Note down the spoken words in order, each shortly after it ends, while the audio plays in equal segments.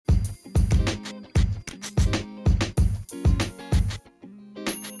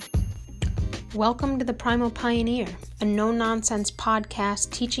Welcome to the Primal Pioneer, a no-nonsense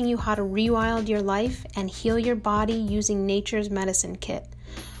podcast teaching you how to rewild your life and heal your body using nature's medicine kit.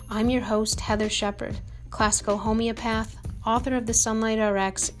 I'm your host, Heathar Shepard, classical homeopath, author of the Sunlight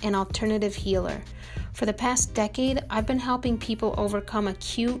RX, and alternative healer. For the past decade, I've been helping people overcome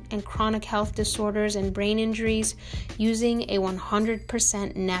acute and chronic health disorders and brain injuries using a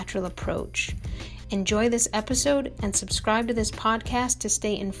 100% natural approach. Enjoy this episode and subscribe to this podcast to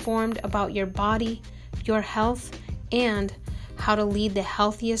stay informed about your body, your health, and how to lead the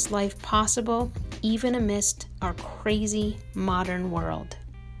healthiest life possible, even amidst our crazy modern world.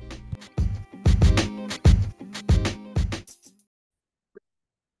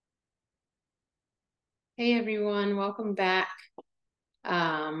 Hey everyone, welcome back.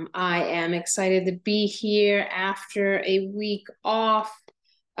 I am excited to be here after a week off.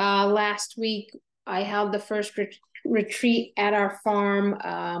 Last week, I held the first retreat at our farm,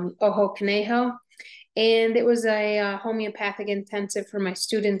 Ojo Conejo, and it was a homeopathic intensive for my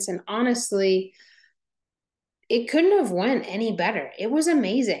students. And honestly, it couldn't have went any better. It was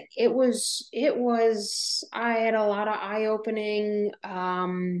amazing. I had a lot of eye-opening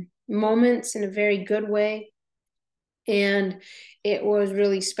moments in a very good way. And it was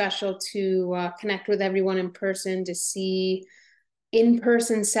really special to connect with everyone in person, to see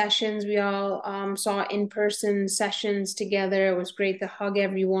in-person sessions. We all saw in-person sessions together. It was great to hug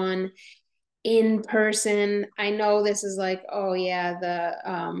everyone in person. I know this is like, oh yeah,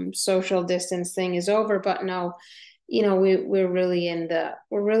 the social distance thing is over, but no, we're really in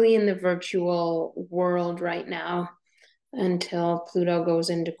the virtual world right now until Pluto goes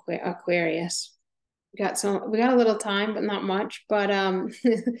into Aquarius. We got a little time, but not much. But I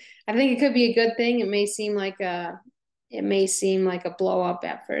think it could be a good thing. It may seem like a blow up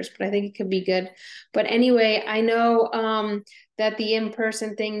at first, but I think it could be good. But anyway, I know that the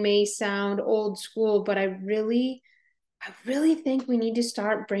in-person thing may sound old school, but I really think we need to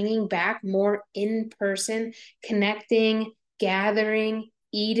start bringing back more in-person connecting, gathering,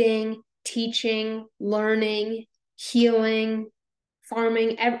 eating, teaching, learning, healing,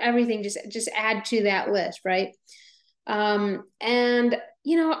 farming, everything. Just add to that list, right? And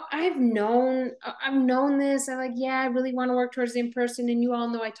I've known this. I'm like, yeah, I really want to work towards the in-person, and you all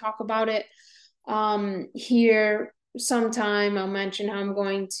know I talk about it here sometime. I'll mention how I'm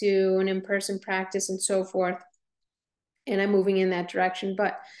going to an in-person practice and so forth, and I'm moving in that direction.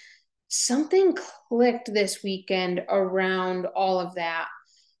 But something clicked this weekend around all of that.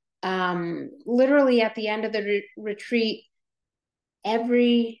 Literally at the end of the retreat,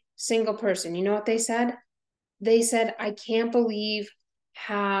 every single person, you know what they said? They said, I can't believe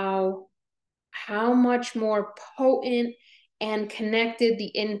how much more potent and connected the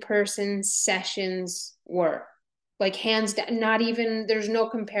in-person sessions were. Like hands down, not even, there's no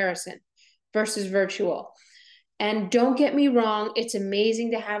comparison versus virtual. And don't get me wrong, it's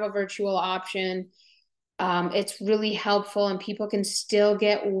amazing to have a virtual option. It's really helpful and people can still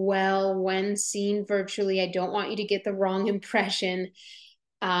get well when seen virtually. I don't want you to get the wrong impression.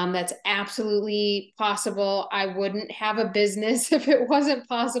 That's absolutely possible. I wouldn't have a business if it wasn't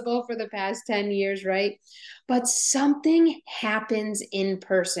possible for the past 10 years, right? But something happens in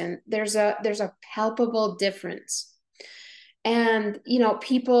person. There's a palpable difference. And,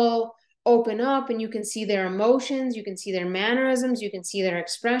 people open up and you can see their emotions, you can see their mannerisms, you can see their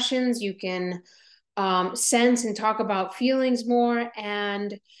expressions, you can sense and talk about feelings more,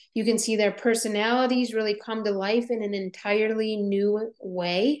 and you can see their personalities really come to life in an entirely new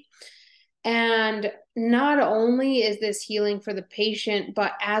way. And not only is this healing for the patient,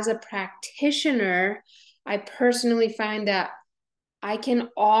 but as a practitioner, I personally find that I can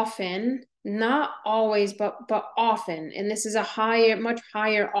often, not always, but often, and this is much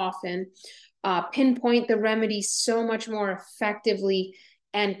higher often, pinpoint the remedy so much more effectively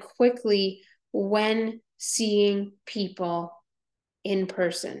and quickly when seeing people in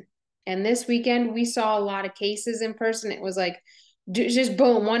person. And this weekend, we saw a lot of cases in person. It was like just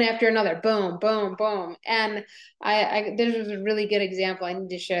boom, one after another, boom, boom, boom. And this was a really good example. I need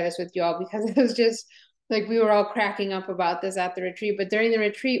to share this with you all because it was just like we were all cracking up about this at the retreat. But during the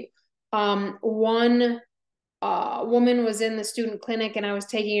retreat, one woman was in the student clinic and I was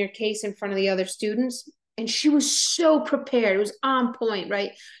taking her case in front of the other students. And she was so prepared. It was on point,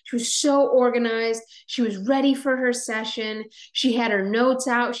 right? She was so organized. She was ready for her session. She had her notes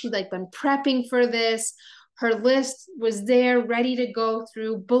out. She'd been prepping for this. Her list was there, ready to go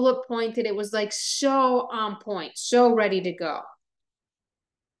through, bullet pointed. It was so on point, so ready to go.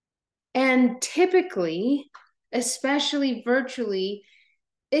 And typically, especially virtually,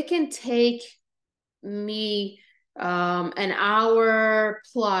 it can take me an hour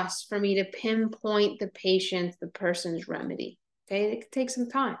plus for me to pinpoint the person's remedy. Okay, it could take some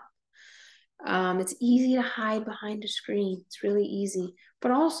time. It's easy to hide behind a screen. It's really easy,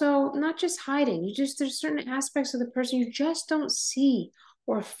 but also not just hiding. There's certain aspects of the person you just don't see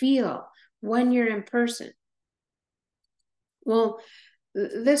or feel when you're in person. Well,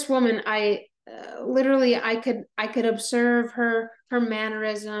 this woman, literally I could observe her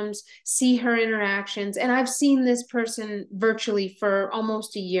mannerisms, see her interactions, and I've seen this person virtually for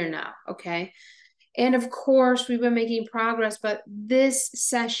almost a year now. Okay, and of course we've been making progress, but this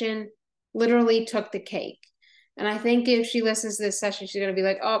session literally took the cake. And I think if she listens to this session, she's going to be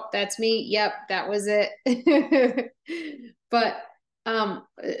like, oh, that's me. Yep, that was it. But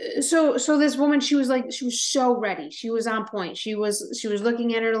so this woman, she was so ready. She was on point. She was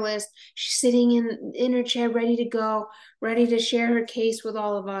looking at her list. She's sitting in her chair, ready to go, ready to share her case with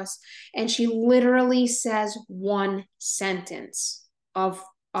all of us. And she literally says one sentence of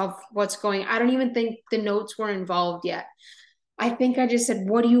what's going. I don't even think the notes were involved yet. I think I just said,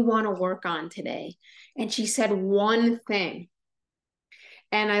 what do you want to work on today? And she said one thing.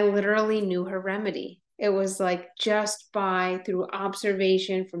 And I literally knew her remedy. It was like just through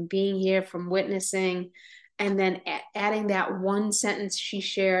observation, from being here, from witnessing, and then adding that one sentence she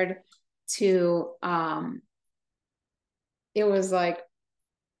shared to, it was like,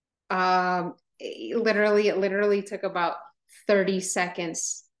 it literally took about 30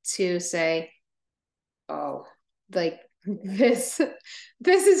 seconds to say, oh, like, this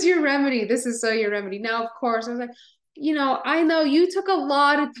is your remedy. This is so your remedy. Now, of course, I was like, I know you took a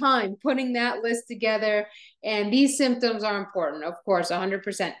lot of time putting that list together, and these symptoms are important. Of course,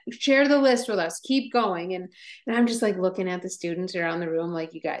 100%. Share the list with us. Keep going. And I'm just like looking at the students around the room,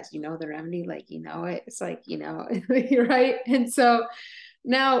 like, you guys, the remedy, like, it. It's like, right? And so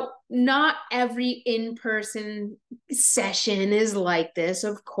now, not every in-person session is like this,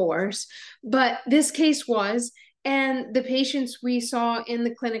 of course, but this case was. And the patients we saw in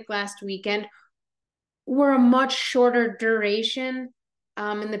the clinic last weekend were a much shorter duration.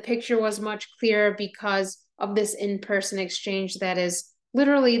 And the picture was much clearer because of this in-person exchange that is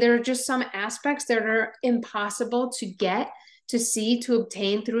literally, there are just some aspects that are impossible to get, to see, to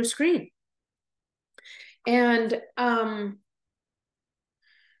obtain through a screen. And I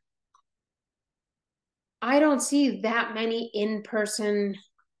don't see that many in-person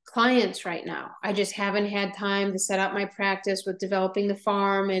clients right now. I just haven't had time to set up my practice with developing the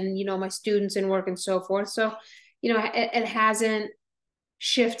farm and, my students and work and so forth. So, it hasn't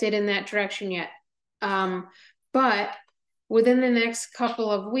shifted in that direction yet. But within the next couple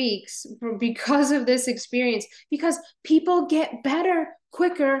of weeks, because of this experience, because people get better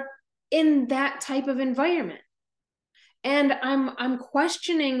quicker in that type of environment. And I'm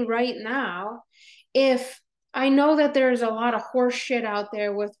questioning right now if I know that there's a lot of horse shit out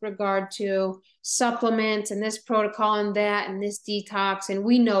there with regard to supplements and this protocol and that and this detox. And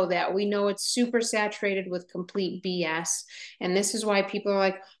we know that. We know it's super saturated with complete BS. And this is why people are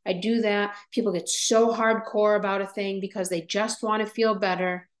like, I do that. People get so hardcore about a thing because they just want to feel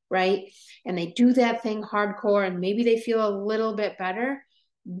better, right? And they do that thing hardcore and maybe they feel a little bit better.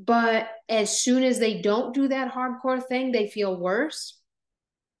 But as soon as they don't do that hardcore thing, they feel worse.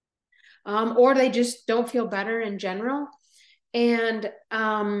 Or they just don't feel better in general. And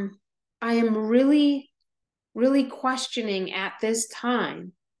I am really, really questioning at this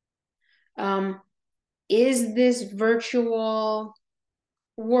time, is this virtual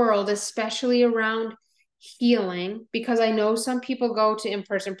world, especially around healing, because I know some people go to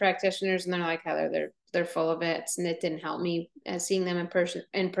in-person practitioners and they're like, Heather, they're full of it and it didn't help me seeing them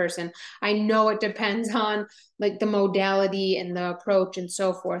in person. I know it depends on like the modality and the approach and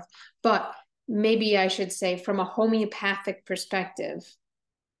so forth, but maybe I should say from a homeopathic perspective,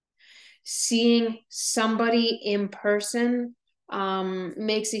 seeing somebody in person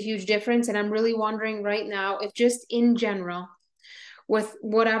makes a huge difference. And I'm really wondering right now if just in general, with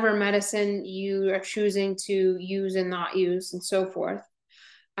whatever medicine you are choosing to use and not use and so forth,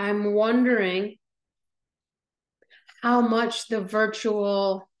 I'm wondering how much the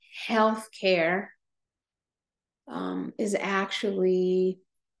virtual healthcare is actually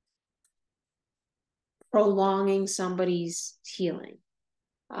prolonging somebody's healing,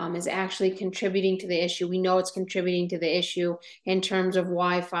 is actually contributing to the issue. We know it's contributing to the issue in terms of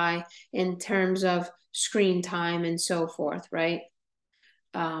Wi-Fi, in terms of screen time and so forth, right?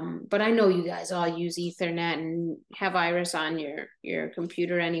 But I know you guys all use Ethernet and have Iris on your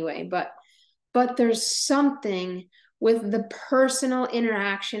computer anyway, but there's something with the personal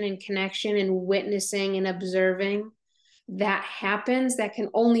interaction and connection and witnessing and observing that happens that can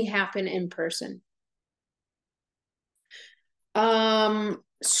only happen in person.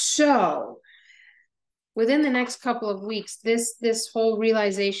 So within the next couple of weeks, this whole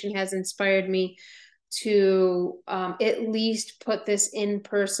realization has inspired me to at least put this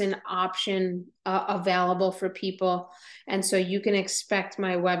in-person option available for people. And so you can expect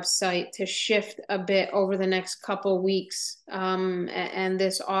my website to shift a bit over the next couple weeks. And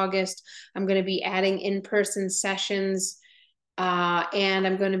this August, I'm going to be adding in-person sessions. And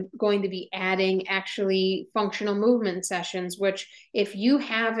I'm going to be adding actually functional movement sessions, which if you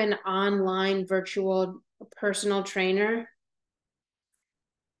have an online virtual personal trainer,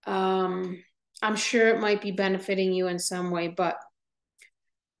 I'm sure it might be benefiting you in some way, but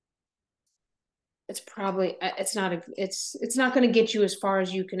it's not going to get you as far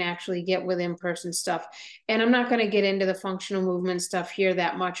as you can actually get with in-person stuff. And I'm not going to get into the functional movement stuff here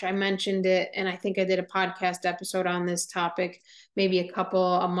that much. I mentioned it, and I think I did a podcast episode on this topic maybe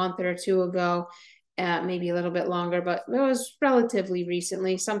a month or two ago, maybe a little bit longer, but it was relatively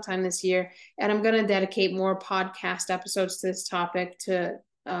recently, sometime this year. And I'm going to dedicate more podcast episodes to this topic to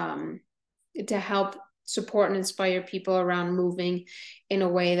help support and inspire people around moving in a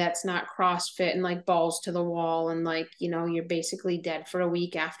way that's not CrossFit and like balls to the wall and like, you're basically dead for a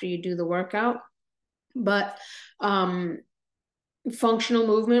week after you do the workout. But functional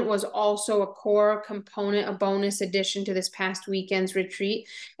movement was also a core component, a bonus addition to this past weekend's retreat.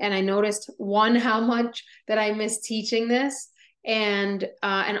 And I noticed, one, how much that I miss teaching this, and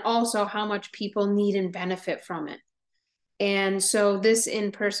also how much people need and benefit from it. And so this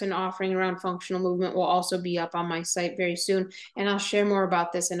in-person offering around functional movement will also be up on my site very soon. And I'll share more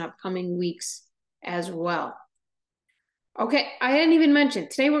about this in upcoming weeks as well. Okay, I didn't even mention,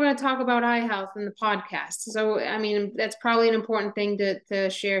 today we're going to talk about eye health in the podcast. So, I mean, that's probably an important thing to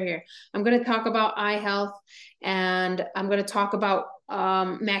share here. I'm going to talk about eye health, and I'm going to talk about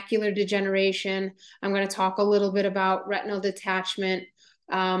macular degeneration. I'm going to talk a little bit about retinal detachment.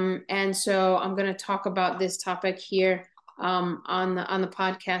 And so I'm going to talk about this topic here on the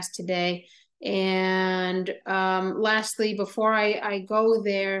podcast today. And lastly, before I go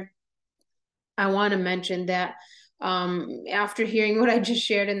there, I want to mention that after hearing what I just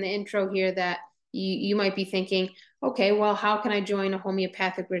shared in the intro here, that you might be thinking, okay, well, how can I join a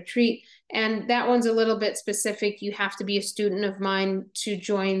homeopathic retreat? And that one's a little bit specific. You have to be a student of mine to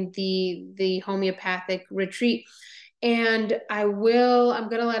join the homeopathic retreat. And I'm going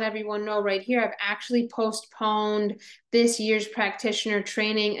to let everyone know right here, I've actually postponed this year's practitioner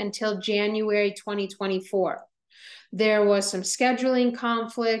training until January 2024. There was some scheduling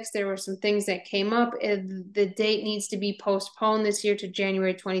conflicts. There were some things that came up. The date needs to be postponed this year to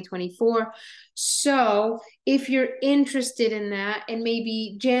January 2024. So if you're interested in that, and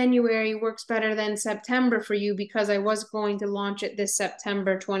maybe January works better than September for you, because I was going to launch it this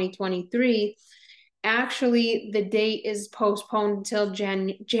September 2023, actually the date is postponed until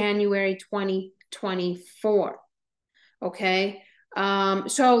January 2024. Okay.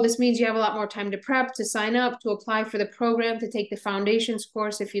 So this means you have a lot more time to prep, to sign up, to apply for the program, to take the foundations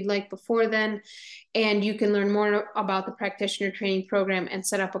course if you'd like before then. And you can learn more about the practitioner training program and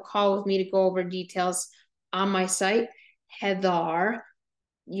set up a call with me to go over details on my site. Heathar,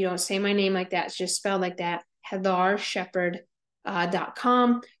 you don't say my name like that, it's just spelled like that.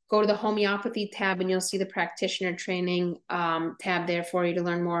 HeatharShepard.com. Go to the homeopathy tab and you'll see the practitioner training tab there for you to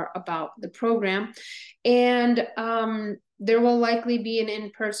learn more about the program. And there will likely be an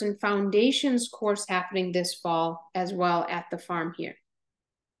in-person foundations course happening this fall as well at the farm here,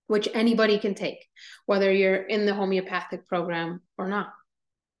 which anybody can take, whether you're in the homeopathic program or not.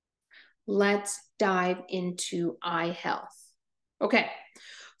 Let's dive into eye health. Okay,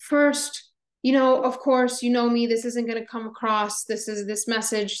 first, of course, me, this isn't going to come across, this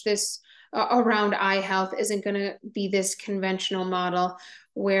message, around eye health isn't going to be this conventional model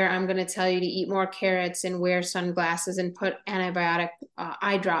where I'm going to tell you to eat more carrots and wear sunglasses and put antibiotic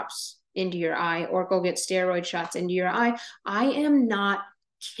eye drops into your eye or go get steroid shots into your eye. I am not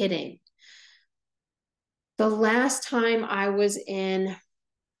kidding. The last time I was in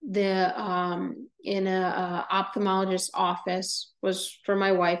a ophthalmologist's office was for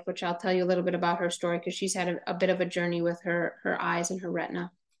my wife, which I'll tell you a little bit about her story because she's had a bit of a journey with her eyes and her retina.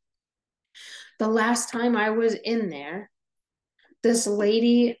 The last time I was in there, this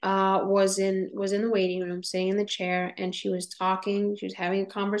lady was in the waiting room, sitting in the chair, and she was having a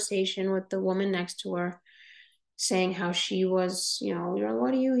conversation with the woman next to her, saying how she was,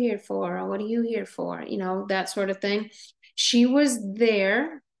 what are you here for? What are you here for? That sort of thing. She was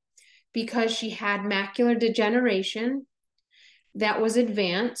there because she had macular degeneration that was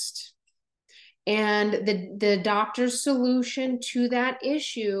advanced, and the doctor's solution to that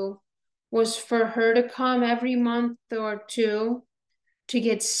issue was for her to come every month or two to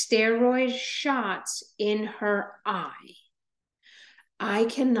get steroid shots in her eye. I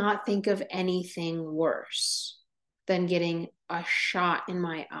cannot think of anything worse than getting a shot in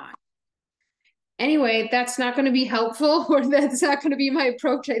my eye. Anyway, that's not going to be helpful, or that's not going to be my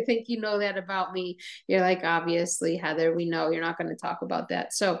approach. I think you know that about me. You're like, obviously, Heather, we know you're not going to talk about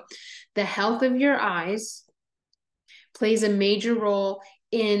that. So the health of your eyes plays a major role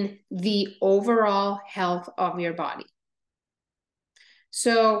in the overall health of your body.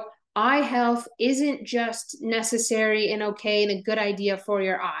 So eye health isn't just necessary and okay and a good idea for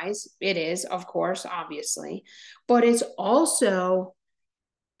your eyes. It is, of course, obviously, but it's also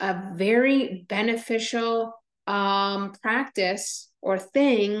a very beneficial practice or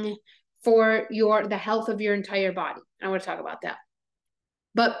thing for the health of your entire body. I want to talk about that.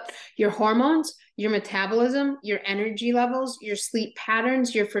 But your hormones, your metabolism, your energy levels, your sleep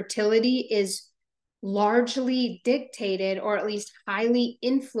patterns, your fertility is largely dictated, or at least highly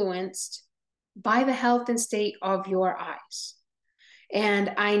influenced, by the health and state of your eyes.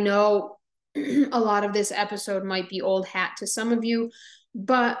 And I know a lot of this episode might be old hat to some of you,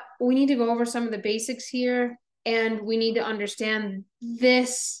 but we need to go over some of the basics here, and we need to understand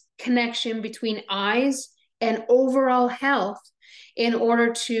this connection between eyes and overall health in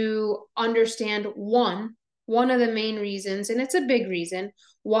order to understand one of the main reasons, and it's a big reason,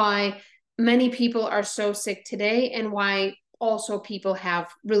 why many people are so sick today, and why also people have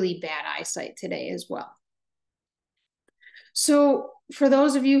really bad eyesight today as well. So for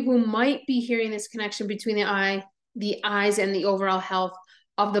those of you who might be hearing this connection between the eyes and the overall health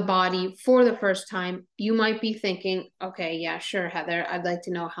of the body for the first time, you might be thinking, okay, yeah, sure, Heather, I'd like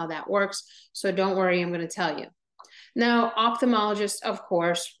to know how that works. So don't worry, I'm going to tell you. Now, ophthalmologists, of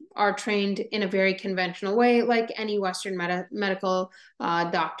course, are trained in a very conventional way, like any Western medical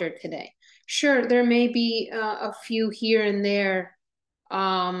doctor today. Sure, there may be a few here and there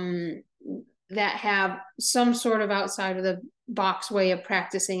that have some sort of outside of the box way of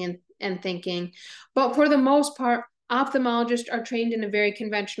practicing and thinking. But for the most part, ophthalmologists are trained in a very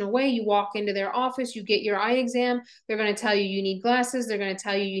conventional way. You walk into their office, you get your eye exam. They're going to tell you you need glasses. They're going to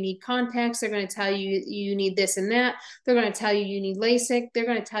tell you you need contacts. They're going to tell you you need this and that. They're going to tell you you need LASIK. They're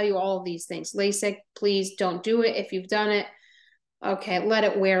going to tell you all of these things. LASIK, please don't do it. If you've done it, okay, let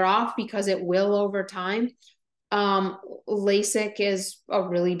it wear off, because it will over time. LASIK is a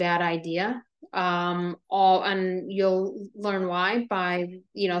really bad idea. And you'll learn why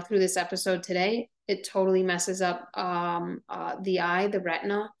through this episode today. It totally messes up the eye, the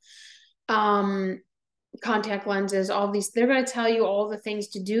retina. Contact lenses, all these, they're going to tell you all the things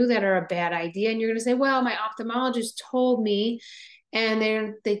to do that are a bad idea, and you're going to say, well, my ophthalmologist told me, and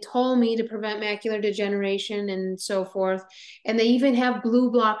they told me to prevent macular degeneration and so forth. And they even have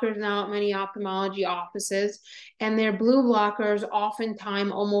blue blockers now at many ophthalmology offices, and their blue blockers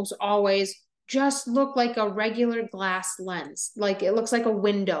oftentimes, almost always, just look like a regular glass lens. Like it looks like a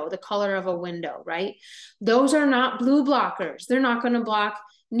window, the color of a window, right? Those are not blue blockers. They're not going to block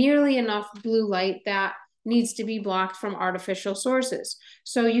nearly enough blue light that needs to be blocked from artificial sources.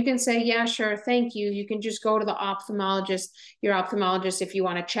 So you can say, yeah, sure, thank you. You can just go to the ophthalmologist, your ophthalmologist, if you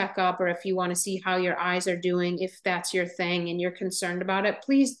want to check up, or if you want to see how your eyes are doing, if that's your thing and you're concerned about it,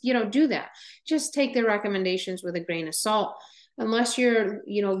 please, do that. Just take their recommendations with a grain of salt. Unless you're,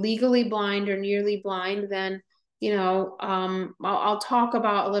 legally blind or nearly blind, then, I'll talk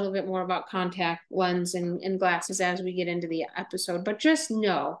about a little bit more about contact lens and glasses as we get into the episode. But just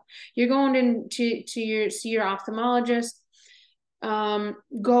know, you're going to see your ophthalmologist.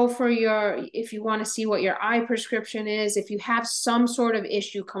 Go for if you want to see what your eye prescription is. If you have some sort of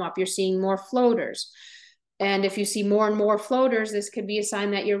issue come up, you're seeing more floaters. And if you see more and more floaters, this could be a sign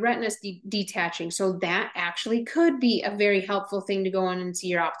that your retina is detaching. So that actually could be a very helpful thing to go in and see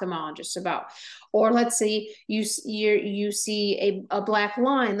your ophthalmologist about. Or let's say you see a black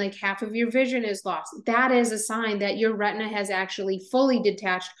line, like half of your vision is lost. That is a sign that your retina has actually fully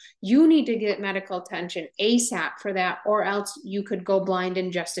detached. You need to get medical attention ASAP for that, or else you could go blind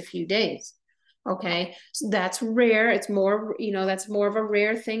in just a few days. Okay, so that's rare. It's more, that's more of a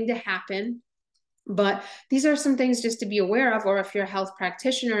rare thing to happen. But these are some things just to be aware of. Or if you're a health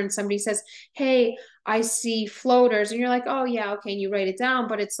practitioner and somebody says, hey, I see floaters, and you're like, oh yeah, okay, and you write it down,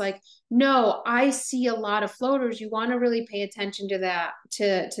 but it's like, no, I see a lot of floaters. You want to really pay attention to that,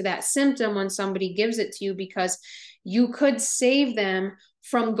 to that symptom when somebody gives it to you, because you could save them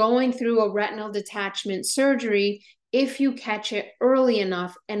from going through a retinal detachment surgery if you catch it early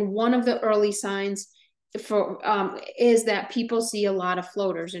enough. And one of the early signs is that people see a lot of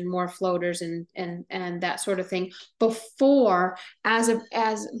floaters and more floaters and that sort of thing before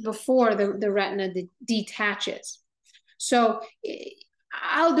before the retina detaches. So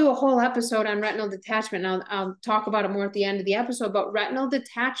I'll do a whole episode on retinal detachment, and I'll talk about it more at the end of the episode. But retinal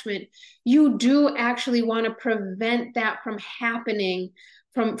detachment, you do actually want to prevent that from happening,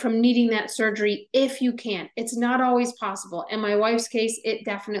 from needing that surgery if you can. It's not always possible. In my wife's case, it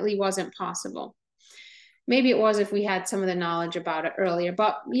definitely wasn't possible. Maybe it was if we had some of the knowledge about it earlier,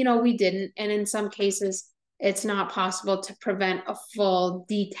 but we didn't. And in some cases, it's not possible to prevent a full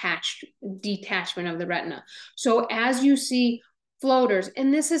detachment of the retina. So as you see floaters,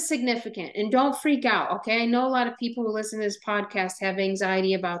 and this is significant, and don't freak out, okay? I know a lot of people who listen to this podcast have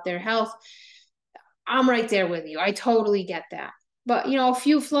anxiety about their health. I'm right there with you. I totally get that. But, a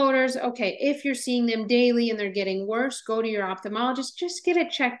few floaters, okay, if you're seeing them daily and they're getting worse, go to your ophthalmologist, just get it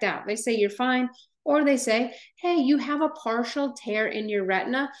checked out. They say you're fine, or they say, hey, you have a partial tear in your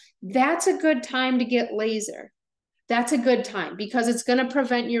retina. That's a good time to get laser. That's a good time because it's going to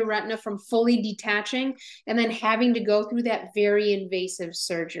prevent your retina from fully detaching and then having to go through that very invasive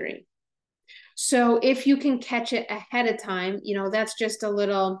surgery. So if you can catch it ahead of time, that's just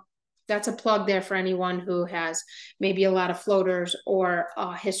that's a plug there for anyone who has maybe a lot of floaters or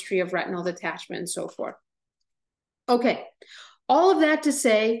a history of retinal detachment and so forth. Okay, all of that to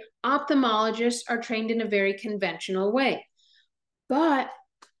say, ophthalmologists are trained in a very conventional way, but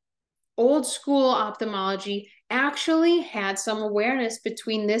old school ophthalmology actually had some awareness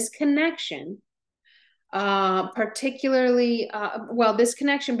between this connection, this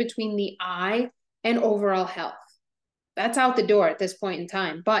connection between the eye and overall health. That's out the door at this point in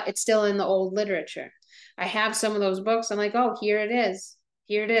time, but it's still in the old literature. I have some of those books. I'm like, oh, here it is.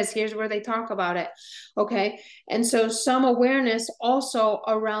 Here it is. Here's where they talk about it. Okay. And so some awareness also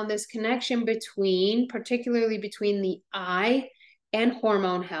around this connection particularly between the eye and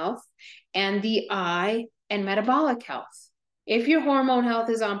hormone health and the eye and metabolic health. If your hormone health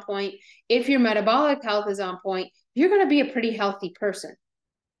is on point, if your metabolic health is on point, you're going to be a pretty healthy person.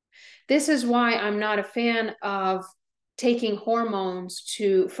 This is why I'm not a fan of taking hormones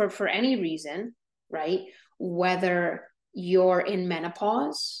for any reason, right? Whether you're in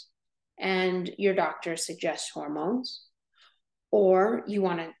menopause and your doctor suggests hormones, or you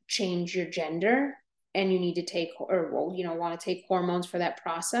want to change your gender and you need to take, want to take hormones for that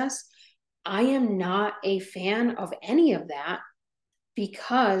process. I am not a fan of any of that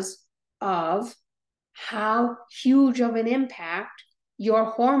because of how huge of an impact your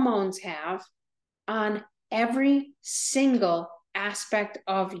hormones have on every single aspect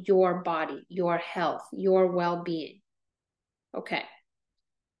of your body, your health, your well-being. Okay.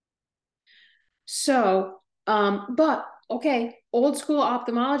 So, old school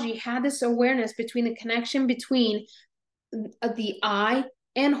ophthalmology had this awareness between the connection between the eye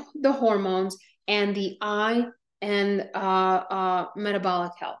and the hormones and the eye and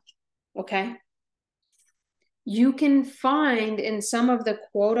metabolic health. Okay. You can find in some of the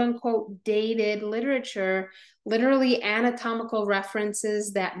quote unquote dated literature, literally anatomical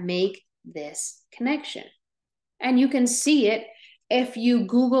references that make this connection. And you can see it. If you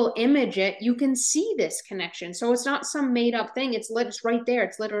Google image it, you can see this connection. So it's not some made up thing. It's right there.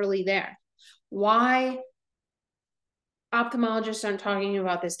 It's literally there. Why ophthalmologists aren't talking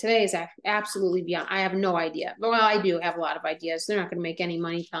about this today is absolutely beyond. I have no idea. Well, I do have a lot of ideas. They're not going to make any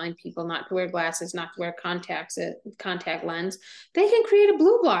money telling people not to wear glasses, not to wear contact lens. They can create a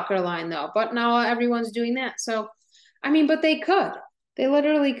blue blocker line though, but now everyone's doing that. So, but they could. They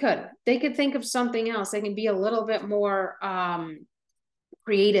literally could. They could think of something else. They can be a little bit more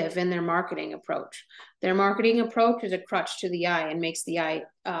creative in their marketing approach. Their marketing approach is a crutch to the eye and makes the eye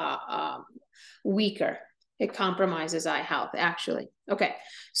weaker. It compromises eye health, actually. Okay,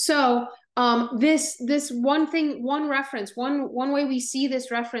 so this one way we see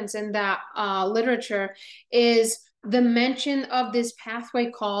this reference in that literature is the mention of this pathway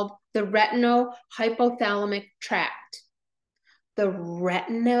called the retinal hypothalamic tract. The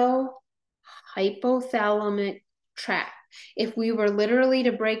retinal hypothalamic tract. If we were literally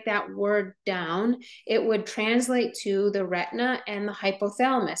to break that word down, it would translate to the retina and the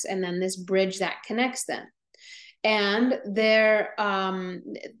hypothalamus, and then this bridge that connects them. And there's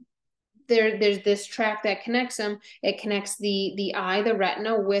this tract that connects them. It connects the eye, the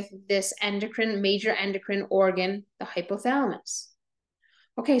retina, with this major endocrine organ, the hypothalamus.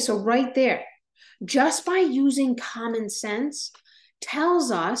 Okay, so right there, just by using common sense,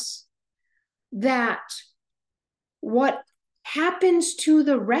 tells us that what happens to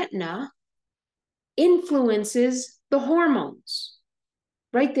the retina influences the hormones.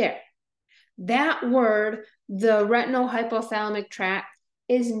 Right there. That word, the retinal hypothalamic tract,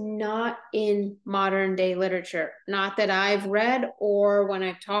 is not in modern day literature. Not that I've read or when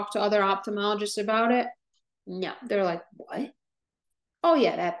I've talked to other ophthalmologists about it. No, they're like, what? Oh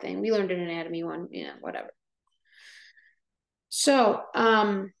yeah, that thing. We learned an anatomy one, yeah, whatever. So,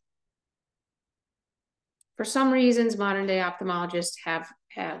 for some reasons, modern day ophthalmologists have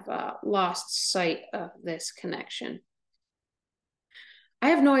lost sight of this connection. I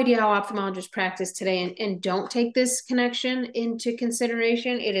have no idea how ophthalmologists practice today and don't take this connection into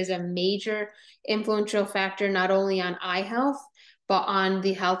consideration. It is a major influential factor, not only on eye health, but on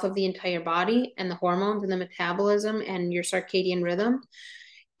the health of the entire body and the hormones and the metabolism and your circadian rhythm.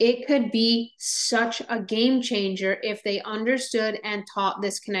 It could be such a game changer if they understood and taught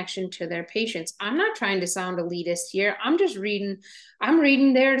this connection to their patients. I'm not trying to sound elitist here. I'm just reading, I'm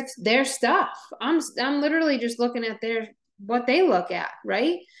reading their stuff. I'm literally just looking at what they look at,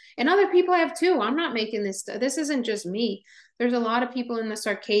 right? And other people have too. I'm not making this, this isn't just me. There's a lot of people in the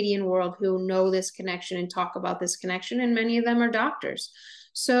circadian world who know this connection and talk about this connection, and many of them are doctors.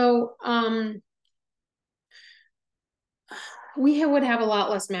 So, we would have a lot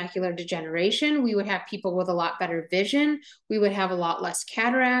less macular degeneration. We would have people with a lot better vision. We would have a lot less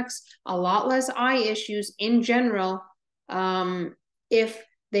cataracts, a lot less eye issues in general, if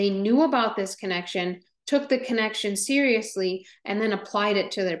they knew about this connection, took the connection seriously, and then applied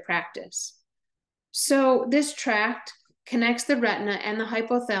it to their practice. So this tract connects the retina and the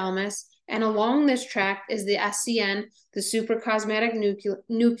hypothalamus, and along this tract is the SCN, the suprachiasmatic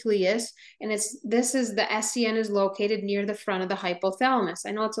nucleus, and this is the SCN is located near the front of the hypothalamus.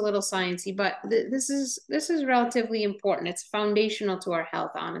 I know it's a little sciencey, but this is relatively important. It's foundational to our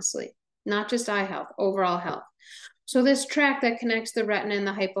health, honestly, not just eye health, overall health. So this tract that connects the retina and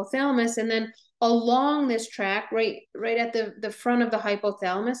the hypothalamus, and then along this tract, right at the front of the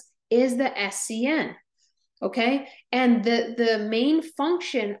hypothalamus, is the SCN. Okay, and the main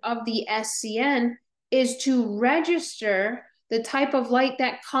function of the SCN is to register the type of light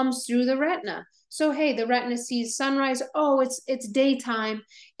that comes through the retina. So hey, the retina sees sunrise. Oh, it's daytime.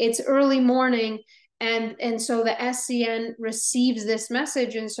 It's early morning, and so the SCN receives this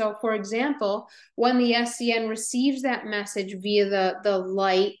message. And so, for example, when the SCN receives that message via the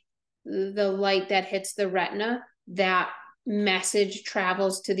light that hits the retina, that message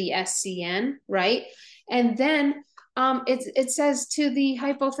travels to the SCN, right? And then it says to the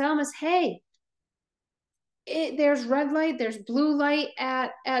hypothalamus, hey, there's red light, there's blue light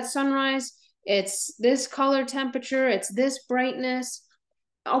at sunrise. It's this color temperature, it's this brightness.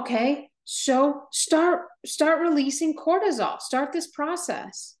 Okay, so start releasing cortisol. Start this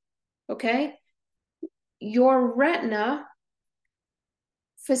process. Okay, your retina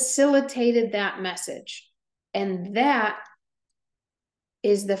facilitated that message, and that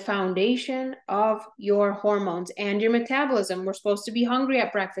is the foundation of your hormones and your metabolism. We're supposed to be hungry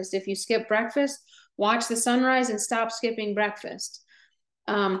at breakfast. If you skip breakfast, watch the sunrise and stop skipping breakfast.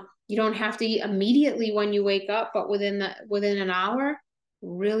 You don't have to eat immediately when you wake up, but within an hour,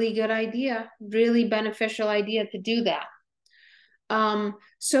 really good idea, really beneficial idea to do that.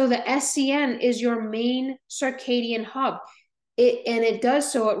 So the SCN is your main circadian hub. It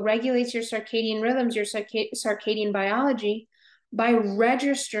does so, it regulates your circadian rhythms, your circadian biology, by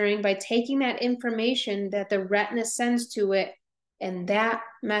registering, by taking that information that the retina sends to it, and that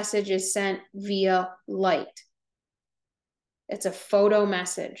message is sent via light. It's a photo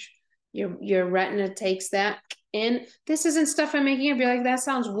message. Your retina takes that in. This isn't stuff I'm making up. You're like, that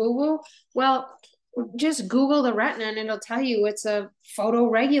sounds woo-woo. Well, just Google the retina and it'll tell you it's a photo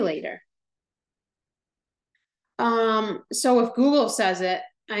regulator. So if Google says it,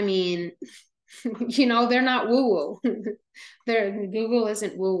 I mean, you know, they're not woo-woo. Google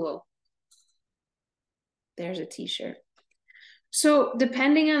isn't woo-woo. There's a t-shirt. So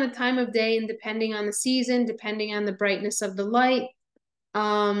depending on the time of day and depending on the season, depending on the brightness of the light,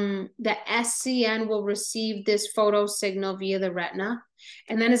 the SCN will receive this photo signal via the retina,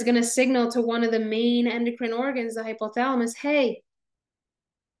 and then it's going to signal to one of the main endocrine organs, the hypothalamus, hey,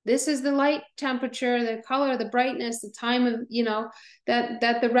 this is the light temperature, the color, the brightness, the time of, you know, that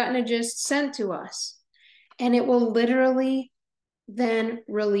the retina just sent to us. And it will literally then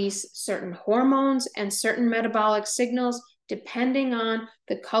release certain hormones and certain metabolic signals depending on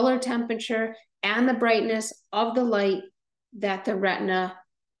the color, temperature, and the brightness of the light that the retina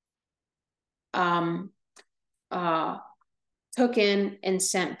took in and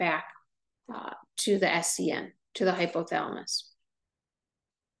sent back to the SCN, to the hypothalamus.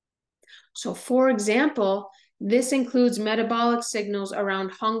 So for example, this includes metabolic signals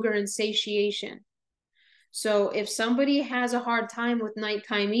around hunger and satiation. So if somebody has a hard time with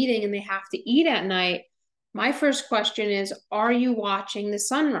nighttime eating and they have to eat at night, my first question is, are you watching the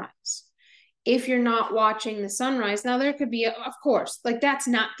sunrise? If you're not watching the sunrise, now there could be, of course, like that's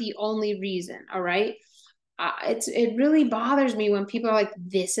not the only reason, all right? It really bothers me when people are like,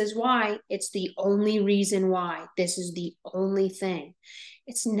 this is why. It's the only reason why. This is the only thing.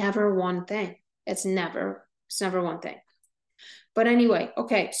 It's never one thing. It's never one thing. But anyway,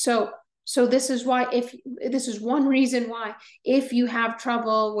 okay, so this is why, if this is one reason why, if you have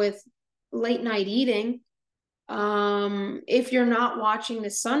trouble with late night eating, if you're not watching the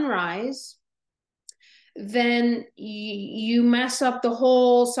sunrise, then you mess up the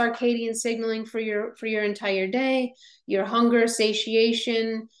whole circadian signaling for your entire day. Your hunger,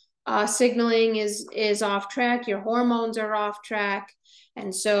 satiation, signaling is off track. Your hormones are off track,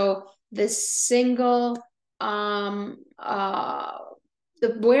 and so the single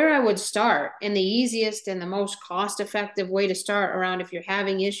where I would start, and the easiest and the most cost-effective way to start around if you're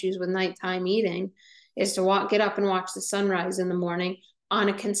having issues with nighttime eating, is to get up and watch the sunrise in the morning on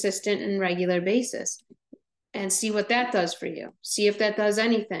a consistent and regular basis, and see what that does for you. See if that does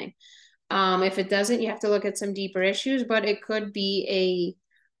anything. If it doesn't, you have to look at some deeper issues, but it could be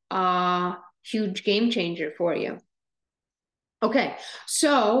a huge game changer for you. Okay,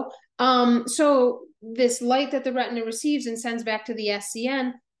 so this light that the retina receives and sends back to the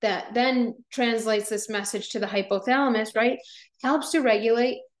SCN, that then translates this message to the hypothalamus, right? Helps to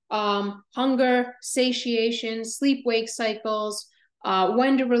regulate hunger, satiation, sleep-wake cycles,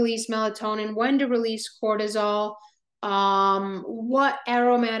 when to release melatonin, when to release cortisol, what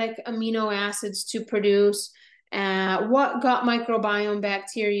aromatic amino acids to produce, what gut microbiome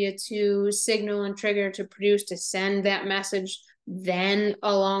bacteria to signal and trigger to produce to send that message then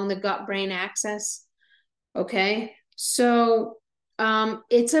along the gut-brain axis. Okay, so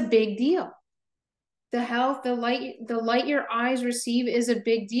it's a big deal. The light your eyes receive is a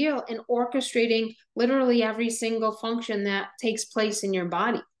big deal in orchestrating literally every single function that takes place in your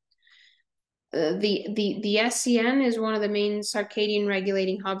body. The SCN is one of the main circadian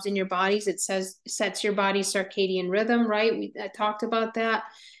regulating hubs in your bodies. It sets your body's circadian rhythm, right? I talked about that.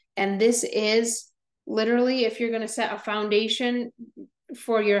 And this is literally, if you're going to set a foundation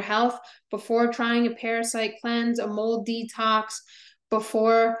for your health before trying a parasite cleanse, a mold detox,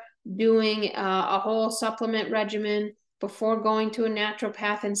 before doing a whole supplement regimen, before going to a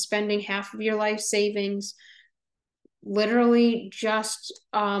naturopath and spending half of your life savings, literally just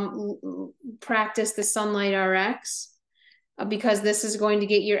practice the Sunlight RX, because this is going to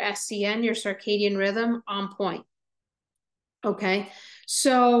get your SCN, your circadian rhythm, on point. Okay,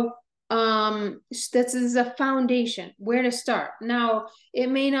 so this is a foundation, where to start. Now, it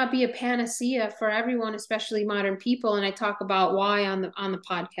may not be a panacea for everyone, especially modern people, and I talk about why on the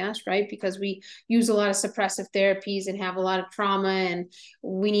podcast, right? Because we use a lot of suppressive therapies and have a lot of trauma, and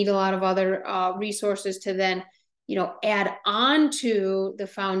we need a lot of other resources to then, add on to the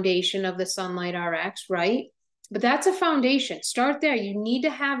foundation of the Sunlight RX, right? But that's a foundation. Start there. You need to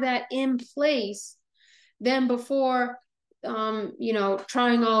have that in place then before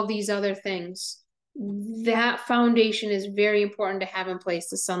trying all these other things. That foundation is very important to have in place,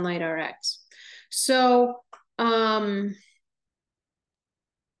 the Sunlight RX. So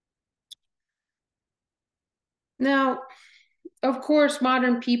now, of course,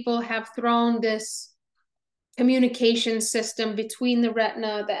 modern people have thrown this communication system between the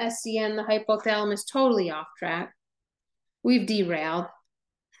retina, the SCN, the hypothalamus totally off track. We've derailed.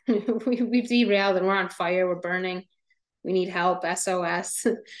 We've derailed, and we're on fire. We're burning. We need help, SOS,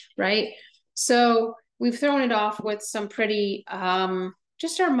 right? So we've thrown it off with some pretty,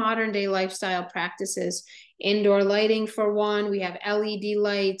 just our modern day lifestyle practices. Indoor lighting for one, we have LED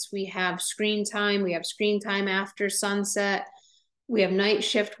lights, we have screen time after sunset, we have night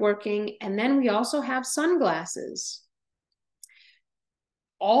shift working, and then we also have sunglasses.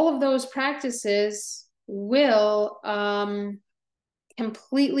 All of those practices will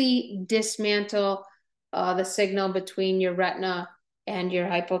completely dismantle the signal between your retina and your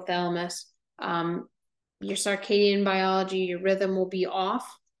hypothalamus. Your circadian biology, your rhythm will be off.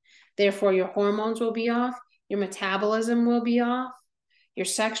 Therefore, your hormones will be off. Your metabolism will be off. Your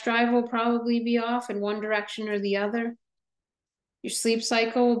sex drive will probably be off in one direction or the other. Your sleep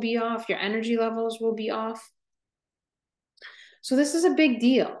cycle will be off. Your energy levels will be off. So this is a big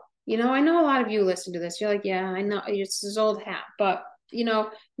deal. I know a lot of you listen to this. You're like, yeah, I know it's this old hat, but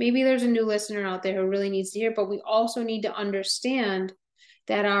maybe there's a new listener out there who really needs to hear, but we also need to understand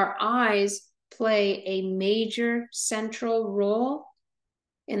that our eyes play a major central role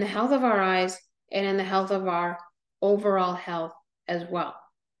in the health of our eyes and in the health of our overall health as well.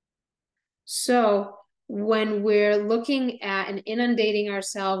 So when we're looking at and inundating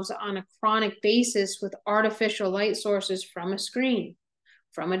ourselves on a chronic basis with artificial light sources from a screen,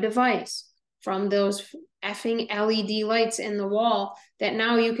 from a device, from those effing LED lights in the wall that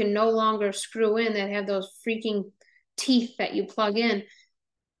now you can no longer screw in, that have those freaking teeth that you plug in.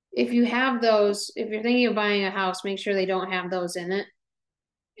 If you have those, if you're thinking of buying a house, make sure they don't have those in it.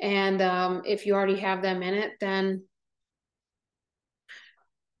 And if you already have them in it, then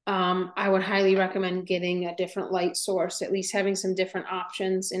I would highly recommend getting a different light source, at least having some different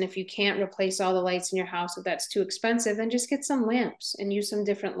options. And if you can't replace all the lights in your house, if that's too expensive, then just get some lamps and use some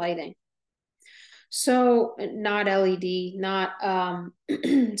different lighting. So not LED, not,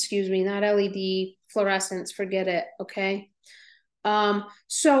 excuse me, not LED fluorescence, forget it, okay?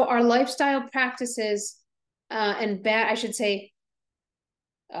 So our lifestyle practices and I should say,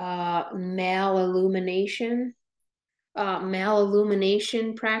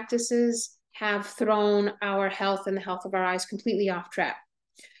 malillumination practices have thrown our health and the health of our eyes completely off track.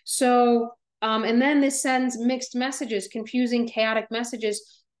 So, and then this sends mixed messages, confusing, chaotic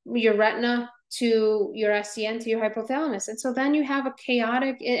messages, your retina to your SCN to your hypothalamus. And so then you have a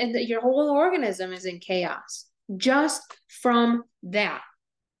chaotic, and your whole organism is in chaos just from that,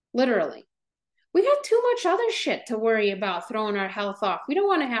 literally. We got too much other shit to worry about throwing our health off. We don't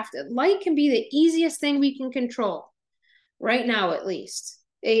want to have to. Light can be the easiest thing we can control. Right now, at least.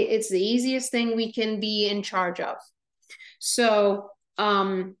 It's the easiest thing we can be in charge of. So,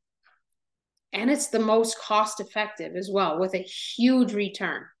 and it's the most cost effective as well, with a huge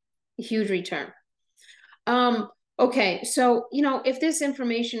return. A huge return. Okay, so, you know, if this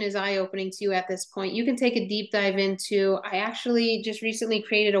information is eye-opening to you at this point, you can take a deep dive into, I actually just recently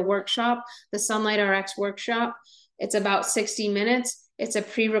created a workshop, the Sunlight RX workshop. It's about 60 minutes. It's a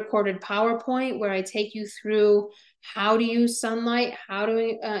pre-recorded PowerPoint where I take you through how to use sunlight, how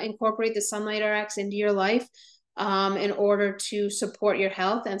to incorporate the Sunlight RX into your life in order to support your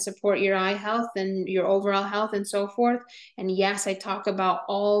health and support your eye health and your overall health and so forth. And yes, I talk about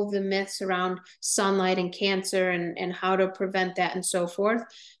all the myths around sunlight and cancer and how to prevent that and so forth.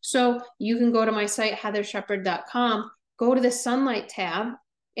 So you can go to my site, heatharshepard.com, go to the sunlight tab,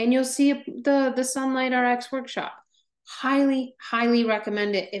 and you'll see the Sunlight RX workshop. Highly, highly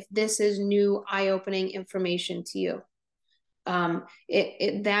recommend it if this is new, eye-opening information to you.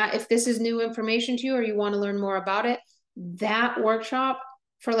 If this is new information to you or you want to learn more about it, that workshop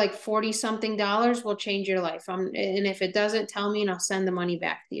for like $40-something will change your life. And if it doesn't, tell me and I'll send the money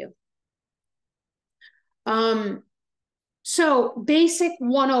back to you. So basic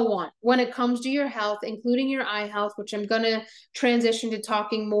 101 when it comes to your health, including your eye health, which I'm going to transition to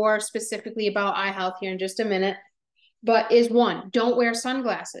talking more specifically about eye health here in just a minute. But is one, don't wear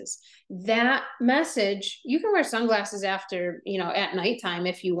sunglasses. That message, you can wear sunglasses after, you know, at nighttime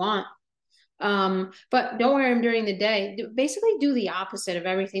if you want. But don't wear them during the day. Basically do the opposite of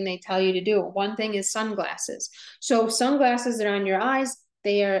everything they tell you to do. One thing is sunglasses. So sunglasses that are on your eyes,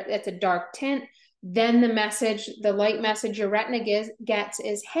 it's a dark tint. Then the message, the light message your retina gets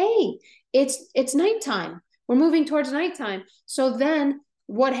is, hey, it's nighttime. We're moving towards nighttime. So then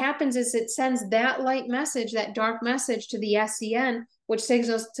what happens is it sends that light message, that dark message to the SCN, which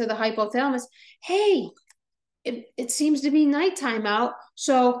signals to the hypothalamus, hey, it seems to be nighttime out.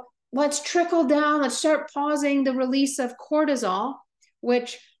 So let's trickle down. Let's start pausing the release of cortisol,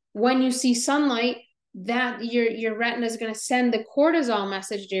 which when you see sunlight, that your retina is going to send the cortisol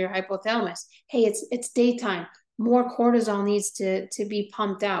message to your hypothalamus. Hey, it's daytime. More cortisol needs to be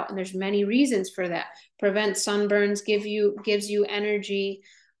pumped out. And there's many reasons for that. Prevent sunburns, gives you energy,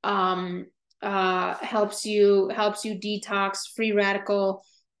 helps you detox, free radical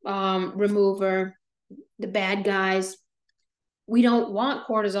remover, the bad guys. We don't want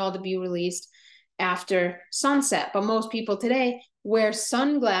cortisol to be released after sunset, but most people today wear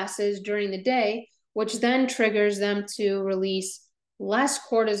sunglasses during the day, which then triggers them to release less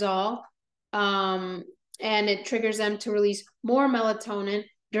cortisol, and it triggers them to release more melatonin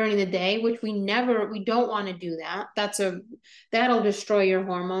during the day, which we don't want to do that. That'll destroy your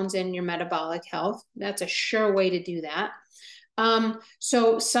hormones and your metabolic health. That's a sure way to do that.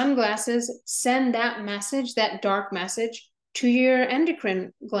 So sunglasses send that message, that dark message, to your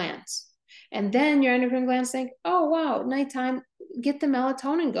endocrine glands. And then your endocrine glands think, oh, wow, nighttime, get the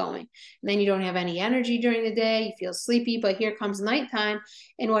melatonin going. And then you don't have any energy during the day. You feel sleepy, but here comes nighttime.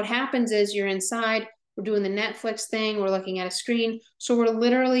 And what happens is you're inside, we're doing the Netflix thing, we're looking at a screen. So we're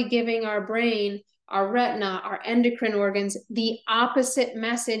literally giving our brain, our retina, our endocrine organs, the opposite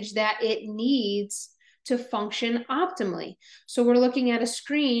message that it needs to function optimally. So we're looking at a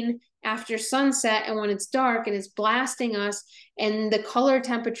screen after sunset and when it's dark and it's blasting us, and the color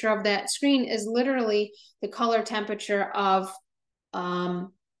temperature of that screen is literally the color temperature of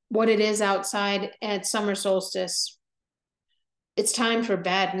what it is outside at summer solstice. It's time for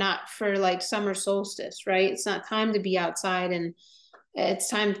bed, not for like summer solstice, right? It's not time to be outside, and it's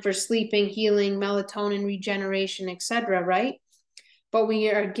time for sleeping, healing, melatonin, regeneration, etc., right? But we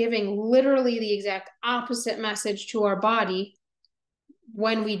are giving literally the exact opposite message to our body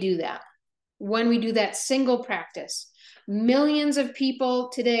when we do that. When we do that single practice. Millions of people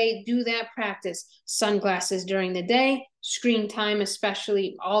today do that practice. Sunglasses during the day, screen time,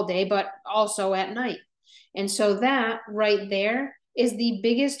 especially all day, but also at night. And so that right there is the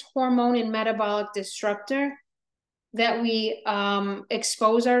biggest hormone and metabolic disruptor that we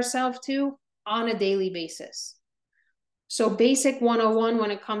expose ourselves to on a daily basis. So basic 101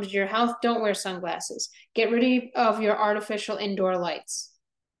 when it comes to your health, don't wear sunglasses. Get rid of your artificial indoor lights.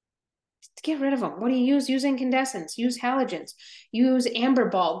 Get rid of them. What do you use? Use incandescents, use halogens, use amber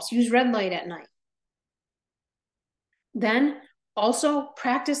bulbs, use red light at night. Then also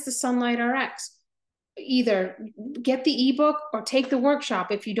practice the Sunlight RX. Either get the ebook or take the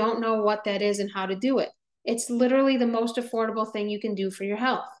workshop if you don't know what that is and how to do it. It's literally the most affordable thing you can do for your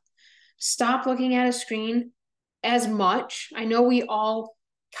health. Stop looking at a screen as much. I know we all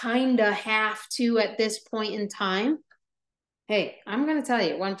kind of have to at this point in time. Hey, I'm going to tell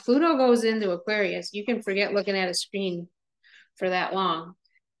you, when Pluto goes into Aquarius, you can forget looking at a screen for that long.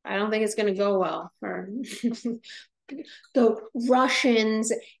 I don't think it's going to go well for the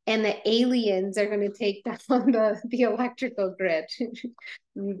Russians and the aliens are going to take down the electrical grid,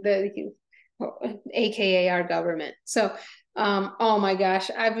 AKA our government. So, oh my gosh,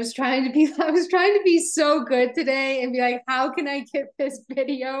 I was trying to be so good today and be like, how can I get this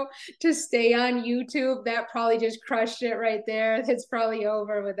video to stay on YouTube? That probably just crushed it right there. It's probably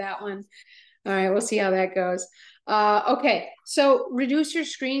over with that one. All right, we'll see how that goes. Okay, so reduce your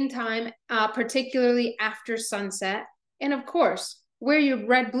screen time, particularly after sunset. And of course, wear your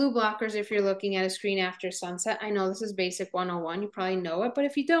red-blue blockers if you're looking at a screen after sunset. I know this is basic 101. You probably know it, but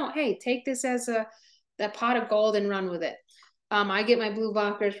if you don't, hey, take this as a pot of gold and run with it. I get my blue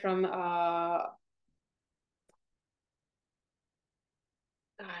blockers from, oh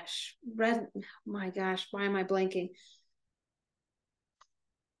my gosh, why am I blanking?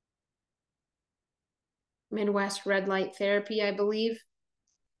 Midwest Red Light Therapy, I believe.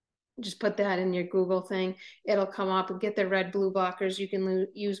 Just put that in your Google thing. It'll come up and get the red blue blockers. You can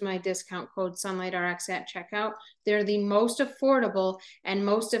use my discount code SunlightRx at checkout. They're the most affordable and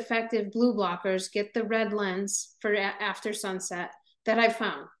most effective blue blockers. Get the red lens for after sunset that I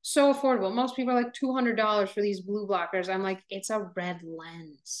found. So affordable. Most people are like $200 for these blue blockers. I'm like, it's a red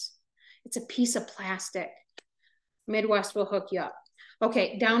lens. It's a piece of plastic. Midwest will hook you up.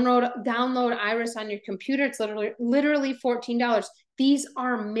 Okay, download Iris on your computer. It's literally $14. These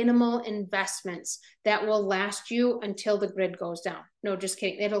are minimal investments that will last you until the grid goes down. No, just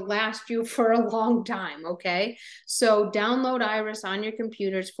kidding. It'll last you for a long time, okay? So download Iris on your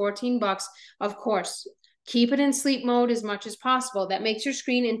computer. It's 14 bucks. Of course, keep it in sleep mode as much as possible. That makes your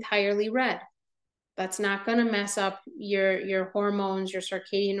screen entirely red. That's not going to mess up your hormones, your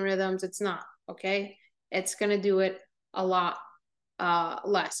circadian rhythms. It's not, okay? It's going to do it a lot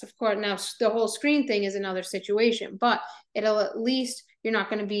less. Of course, now the whole screen thing is another situation, but it'll at least, you're not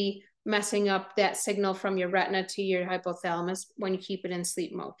going to be messing up that signal from your retina to your hypothalamus when you keep it in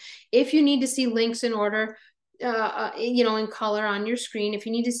sleep mode. If you need to see links in order, in color on your screen, if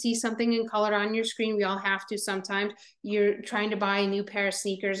you need to see something in color on your screen, we all have to sometimes. You're trying to buy a new pair of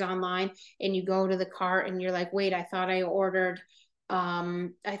sneakers online and you go to the cart and you're like, wait, I thought I ordered,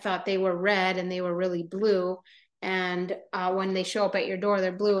 I thought they were red and they were really blue. And when they show up at your door,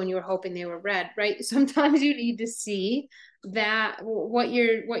 they're blue and you were hoping they were red, right? Sometimes you need to see that what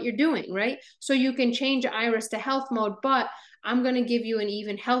you're doing, right? So you can change Iris to health mode, but I'm going to give you an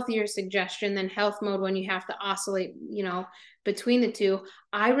even healthier suggestion than health mode when you have to oscillate, between the two.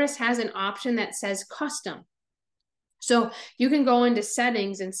 Iris has an option that says custom. So you can go into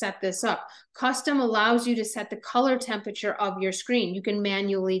settings and set this up. Custom allows you to set the color temperature of your screen. You can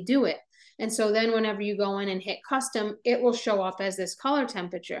manually do it. And so then whenever you go in and hit custom, it will show up as this color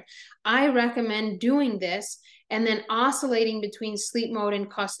temperature. I recommend doing this and then oscillating between sleep mode and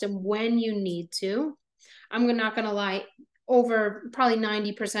custom when you need to. I'm not going to lie, over probably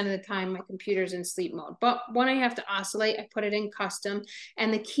 90% of the time, my computer's in sleep mode. But when I have to oscillate, I put it in custom.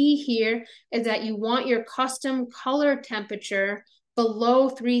 And the key here is that you want your custom color temperature below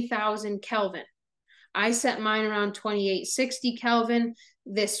 3000 Kelvin. I set mine around 2860 Kelvin.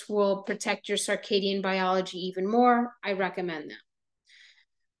 This will protect your circadian biology even more. I recommend that.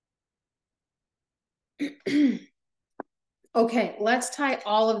 Okay, let's tie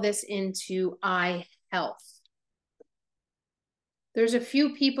all of this into eye health. There's a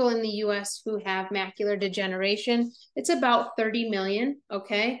few people in the US who have macular degeneration. It's about 30 million,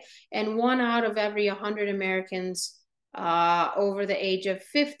 okay? And 1 out of every 100 Americans over the age of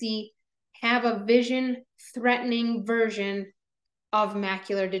 50 have a vision-threatening version of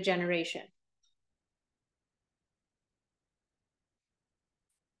macular degeneration.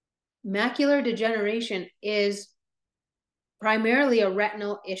 Macular degeneration is primarily a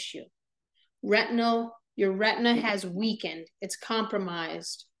retinal issue. Your retina has weakened, it's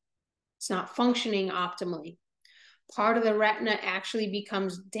compromised, it's not functioning optimally. Part of the retina actually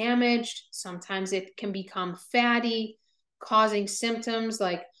becomes damaged. Sometimes it can become fatty, causing symptoms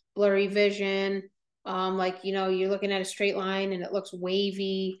like blurry vision, like, you know, you're looking at a straight line and it looks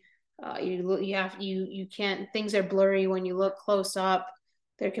wavy. You can't, things are blurry when you look close up.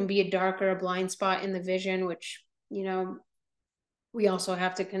 There can be a darker, a blind spot in the vision, which, you know, we also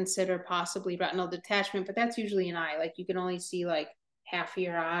have to consider possibly retinal detachment, but that's usually an eye. Like you can only see like half of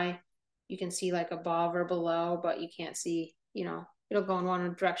your eye. You can see like above or below, but you can't see, you know, it'll go in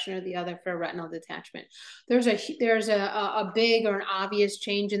one direction or the other for retinal detachment. There's a big or an obvious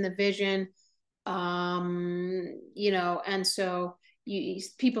change in the vision, you know, and so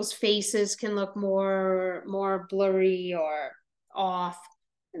people's faces can look more blurry or off.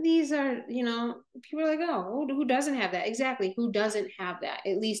 These are, you know, people are like, oh, who doesn't have that? Exactly, who doesn't have that,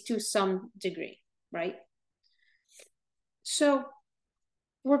 at least to some degree, right? So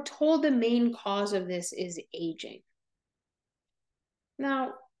we're told the main cause of this is aging.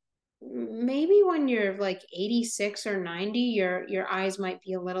 Now, maybe when you're like 86 or 90, your eyes might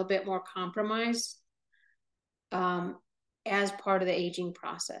be a little bit more compromised as part of the aging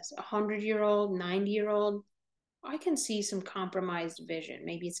process. 100-year-old, 90-year-old, I can see some compromised vision.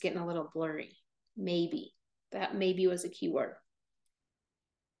 Maybe it's getting a little blurry. Maybe. That maybe was a key word.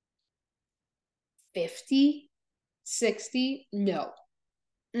 50, 60, no.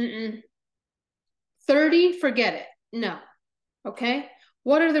 30, forget it. No. Okay?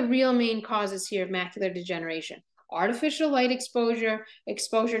 What are the real main causes here of macular degeneration? Artificial light exposure,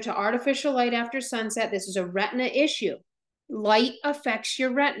 exposure to artificial light after sunset. This is a retina issue. Light affects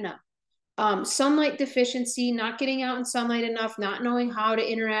your retina. Sunlight deficiency, not getting out in sunlight enough, not knowing how to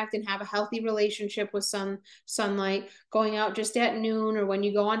interact and have a healthy relationship with sunlight, going out just at noon or when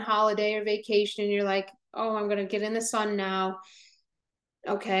you go on holiday or vacation and you're like, oh, I'm going to get in the sun now.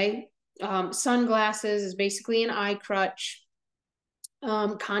 Okay. Sunglasses is basically an eye crutch.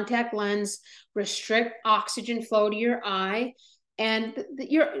 Contact lens restrict oxygen flow to your eye, and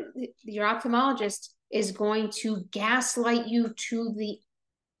your ophthalmologist is going to gaslight you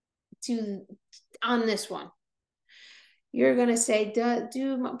on this one. You're going to say,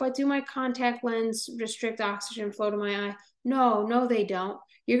 do my contact lens restrict oxygen flow to my eye? No, they don't.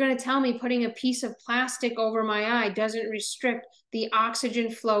 You're going to tell me putting a piece of plastic over my eye doesn't restrict the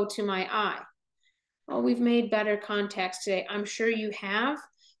oxygen flow to my eye. Well, we've made better contacts today. I'm sure you have,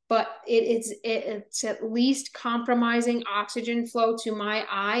 but it's at least compromising oxygen flow to my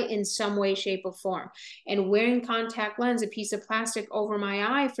eye in some way, shape, or form. And wearing contact lens, a piece of plastic over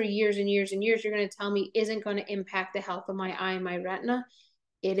my eye for years and years and years, you're going to tell me isn't going to impact the health of my eye and my retina?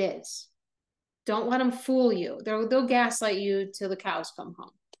 It is. Don't let them fool you. They'll gaslight you till the cows come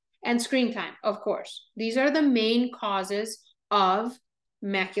home. And screen time, of course. These are the main causes of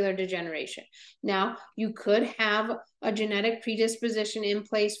macular degeneration. Now, you could have a genetic predisposition in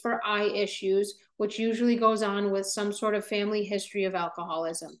place for eye issues, which usually goes on with some sort of family history of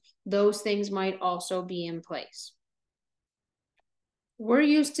alcoholism. Those things might also be in place. We're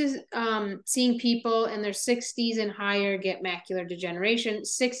used to seeing people in their 60s and higher get macular degeneration,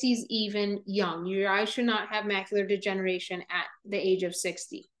 60s even young. Your eyes should not have macular degeneration at the age of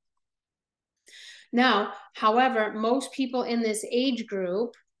 60. Now, however, most people in this age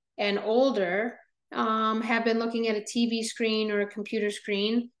group and older have been looking at a TV screen or a computer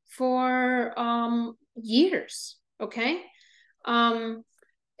screen for years, okay? And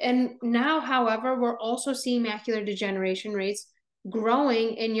now, however, we're also seeing macular degeneration rates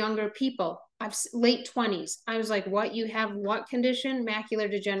growing in younger people. Late 20s. I was like, what? You have what condition?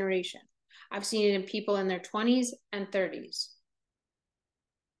 Macular degeneration. I've seen it in people in their 20s and 30s.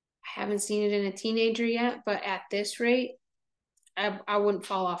 Haven't seen it in a teenager yet, but at this rate, I wouldn't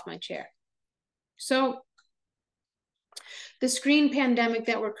fall off my chair. So the screen pandemic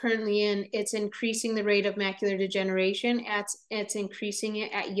that we're currently in, it's increasing the rate of macular degeneration. It's increasing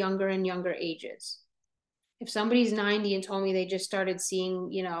it at younger and younger ages. If somebody's 90 and told me they just started seeing,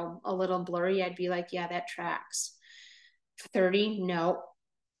 you know, a little blurry, I'd be like, yeah, that tracks. 30, no.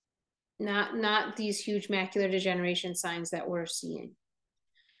 not these huge macular degeneration signs that we're seeing.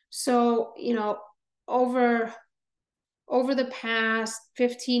 So, you know, over the past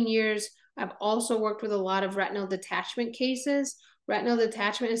 15 years, I've also worked with a lot of retinal detachment cases. Retinal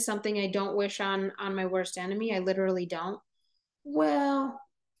detachment is something I don't wish on my worst enemy. I literally don't. Well,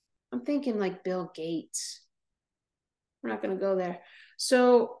 I'm thinking like Bill Gates. We're not going to go there.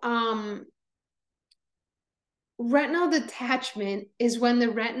 So, retinal detachment is when the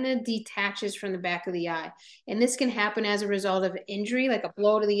retina detaches from the back of the eye. And this can happen as a result of injury, like a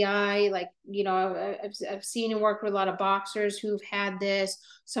blow to the eye. Like, you know, I've seen and worked with a lot of boxers who've had this.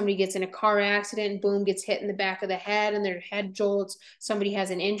 Somebody gets in a car accident and boom, gets hit in the back of the head and their head jolts. Somebody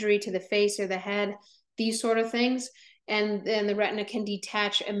has an injury to the face or the head, these sort of things. And then the retina can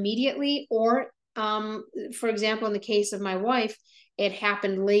detach immediately. Or, for example, in the case of my wife, it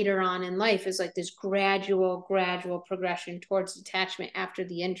happened later on in life, is like this gradual progression towards detachment after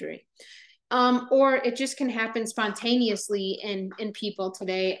the injury. Or it just can happen spontaneously in people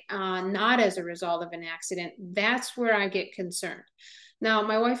today, not as a result of an accident. That's where I get concerned. Now,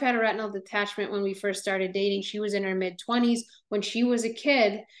 my wife had a retinal detachment when we first started dating. She was in her mid-20s. When she was a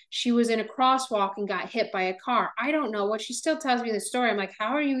kid, she was in a crosswalk and got hit by a car. I don't know what, she still tells me the story. I'm like,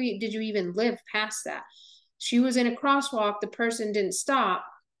 how did you even live past that? She was in a crosswalk, the person didn't stop,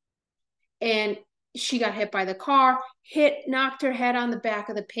 and she got hit by the car, knocked her head on the back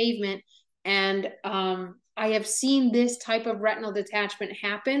of the pavement. And I have seen this type of retinal detachment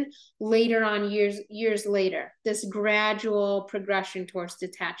happen later on, years later, this gradual progression towards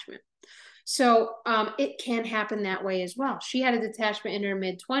detachment. So it can happen that way as well. She had a detachment in her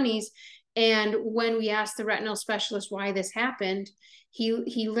mid-20s. And when we asked the retinal specialist why this happened,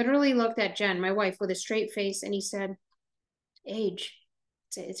 he literally looked at Jen, my wife, with a straight face, and he said, age.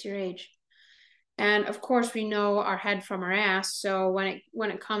 It's your age. And of course, we know our head from our ass. So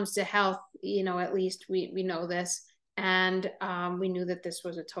when it comes to health, you know, at least we know this. And we knew that this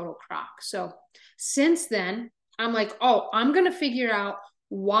was a total crock. So since then, I'm like, oh, I'm going to figure out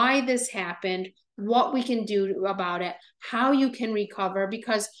why this happened, what we can do about it, how you can recover.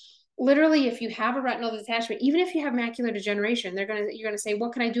 Because literally, if you have a retinal detachment, even if you have macular degeneration, you're gonna say,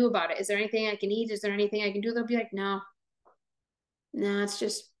 what can I do about it? Is there anything I can eat? Is there anything I can do? They'll be like, no, it's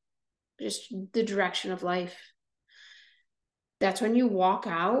just the direction of life. That's when you walk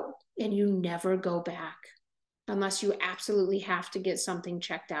out and you never go back unless you absolutely have to get something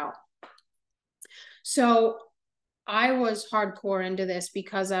checked out. So I was hardcore into this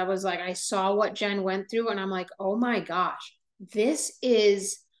because I was like, I saw what Jen went through and I'm like, oh my gosh, this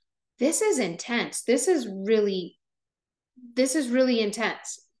is intense. This is really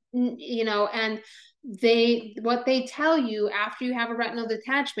intense, you know. And what they tell you after you have a retinal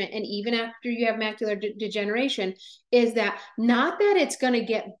detachment and even after you have macular degeneration is that not that it's going to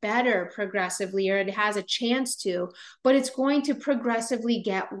get better progressively or it has a chance to, but it's going to progressively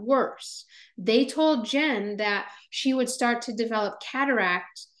get worse. They told Jen that she would start to develop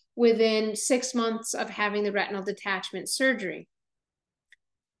cataract within 6 months of having the retinal detachment surgery.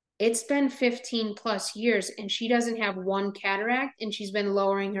 It's been 15 plus years and she doesn't have one cataract, and she's been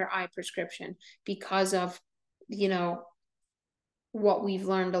lowering her eye prescription because of, you know, what we've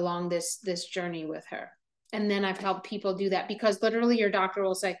learned along this journey with her. And then I've helped people do that, because literally your doctor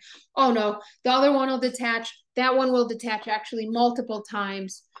will say, oh no, the other one will detach, that one will detach actually multiple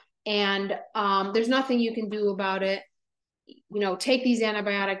times, and there's nothing you can do about it. You know, take these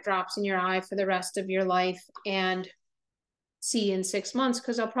antibiotic drops in your eye for the rest of your life and see you in 6 months,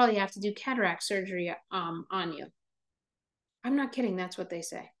 because I'll probably have to do cataract surgery on you. I'm not kidding. That's what they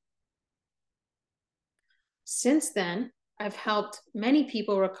say. Since then, I've helped many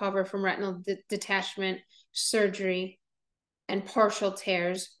people recover from retinal detachment surgery and partial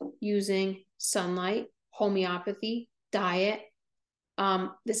tears using sunlight, homeopathy, diet.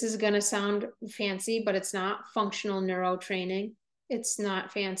 This is going to sound fancy, but it's not. Functional neurotraining. It's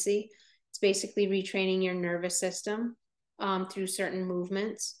not fancy. It's basically retraining your nervous system through certain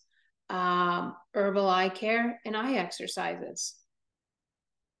movements, herbal eye care, and eye exercises.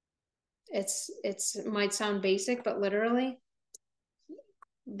 It might sound basic, but literally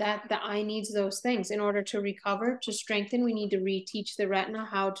that the eye needs those things in order to recover, to strengthen. We need to reteach the retina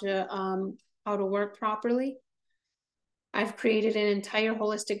how to work properly. I've created an entire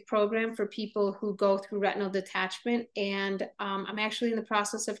holistic program for people who go through retinal detachment, and I'm actually in the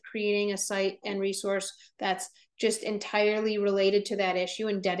process of creating a site and resource that's just entirely related to that issue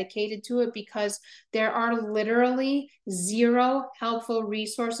and dedicated to it, because there are literally zero helpful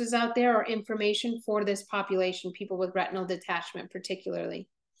resources out there or information for this population, people with retinal detachment particularly.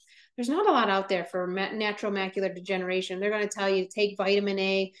 there's not a lot out there for natural macular degeneration. They're going to tell you to take vitamin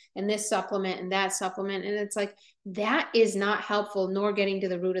A and this supplement and that supplement. And it's like, that is not helpful, nor getting to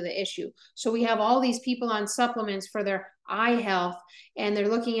the root of the issue. So we have all these people on supplements for their eye health, and they're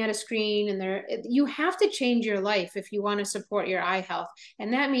looking at a screen, and you have to change your life if you want to support your eye health.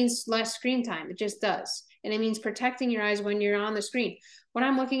 And that means less screen time. It just does. And it means protecting your eyes when you're on the screen. When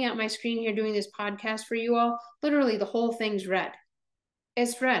I'm looking at my screen here doing this podcast for you all, literally the whole thing's red.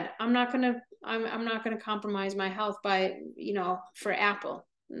 It's red. I'm not gonna compromise my health by, for Apple.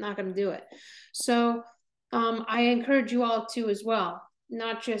 I'm not gonna do it. So I encourage you all to as well,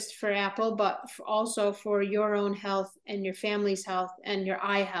 not just for Apple, but also for your own health and your family's health and your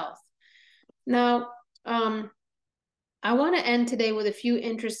eye health. Now, I want to end today with a few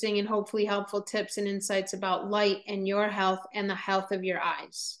interesting and hopefully helpful tips and insights about light and your health and the health of your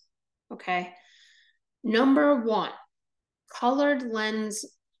eyes. Okay. Number one, colored lens,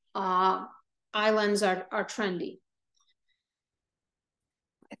 eye lenses are trendy.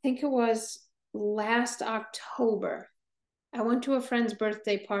 I think it was last October. I went to a friend's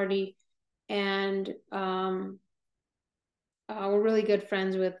birthday party, and we're really good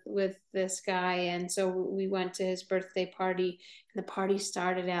friends with this guy. And so we went to his birthday party, and the party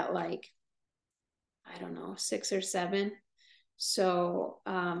started at like, I don't know, 6 or 7. So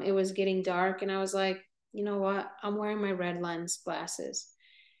it was getting dark, and I was like, you know what? I'm wearing my red lens glasses.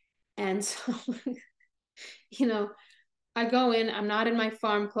 And so, I go in, I'm not in my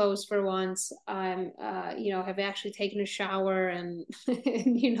farm clothes for once. I'm, have actually taken a shower and,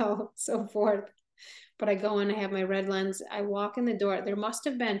 so forth. But I go in, I have my red lens. I walk in the door. There must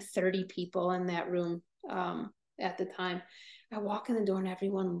have been 30 people in that room at the time. I walk in the door and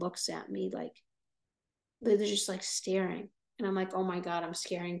everyone looks at me like, they're just like staring. And I'm like, oh my God, I'm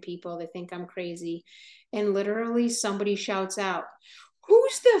scaring people. They think I'm crazy. And literally somebody shouts out,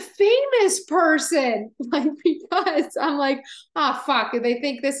 who's the famous person? Like, because I'm like, oh, fuck, they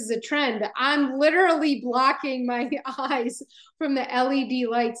think this is a trend. I'm literally blocking my eyes from the LED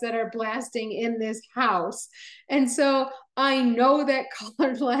lights that are blasting in this house. And so I know that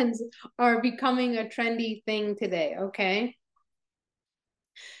colored lenses are becoming a trendy thing today, okay?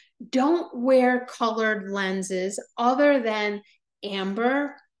 Don't wear colored lenses other than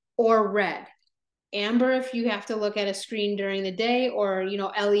amber or red. Amber if you have to look at a screen during the day, or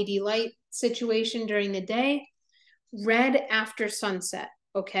LED light situation during the day. Red after sunset.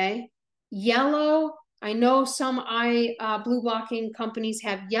 Okay. Yellow, I know some blue blocking companies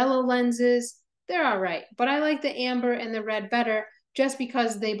have yellow lenses. They're all right, but I like the amber and the red better just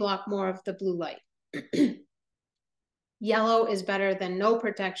because they block more of the blue light. Yellow is better than no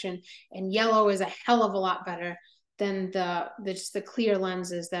protection, and yellow is a hell of a lot better than just the clear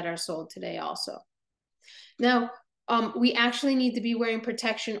lenses that are sold today also. Now, we actually need to be wearing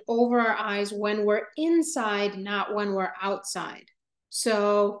protection over our eyes when we're inside, not when we're outside.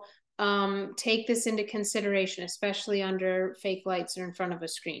 So take this into consideration, especially under fake lights or in front of a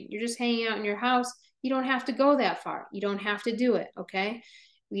screen. You're just hanging out in your house. You don't have to go that far. You don't have to do it, okay?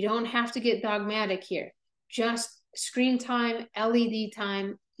 We don't have to get dogmatic here. Just screen time, LED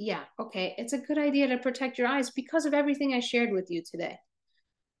time. Yeah, okay. It's a good idea to protect your eyes because of everything I shared with you today.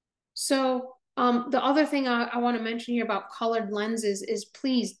 So the other thing I want to mention here about colored lenses is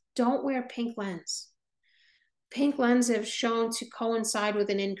please don't wear pink lens. Pink lenses have shown to coincide with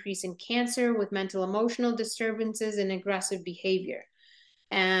an increase in cancer, with mental emotional disturbances and aggressive behavior.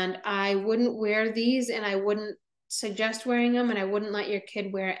 And I wouldn't wear these, and I wouldn't suggest wearing them, and I wouldn't let your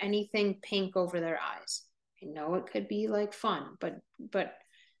kid wear anything pink over their eyes. I know it could be like fun, but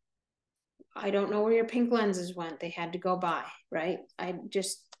I don't know where your pink lenses went. They had to go by, right? I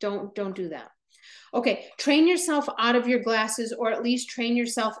just don't do that. Okay, train yourself out of your glasses, or at least train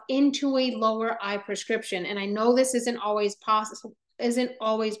yourself into a lower eye prescription. And I know this isn't always possible.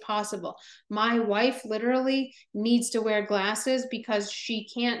 My wife literally needs to wear glasses because she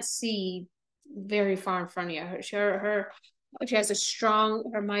can't see very far in front of her. She has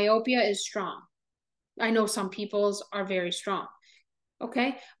her myopia is strong. I know some people's are very strong.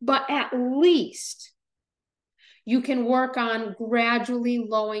 Okay, but at least you can work on gradually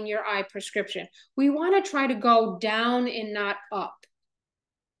lowering your eye prescription. We want to try to go down and not up.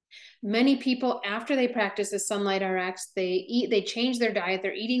 Many people, after they practice the Sunlight RX, they change their diet.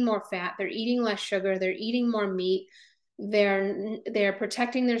 They're eating more fat. They're eating less sugar. They're eating more meat. They're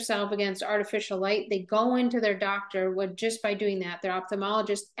protecting themselves against artificial light. They go into their doctor just by doing that, their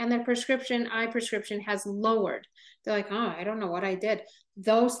ophthalmologist, and their eye prescription has lowered. They're like, oh, I don't know what I did.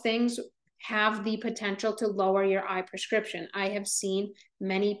 Those things have the potential to lower your eye prescription. I have seen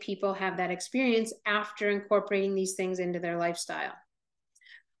many people have that experience after incorporating these things into their lifestyle.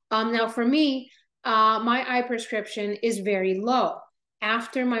 Now for me, my eye prescription is very low.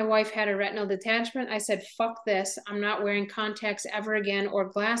 After my wife had a retinal detachment, I said, fuck this. I'm not wearing contacts ever again or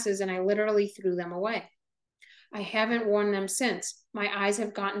glasses. And I literally threw them away. I haven't worn them since. My eyes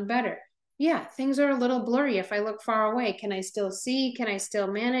have gotten better. Yeah, things are a little blurry if I look far away. Can I still see? Can I still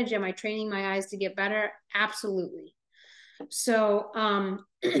manage? Am I training my eyes to get better? Absolutely. So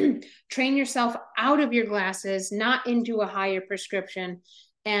train yourself out of your glasses, not into a higher prescription,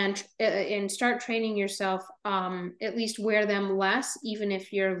 and start training yourself. At least wear them less, even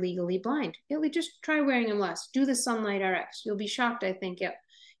if you're legally blind. At least just try wearing them less. Do the Sunlight RX. You'll be shocked, I think, at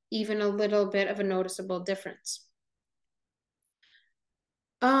even a little bit of a noticeable difference.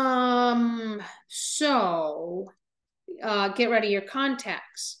 So get rid of your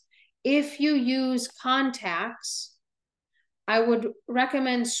contacts. If you use contacts, I would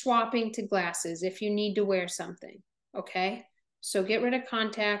recommend swapping to glasses if you need to wear something, okay? So get rid of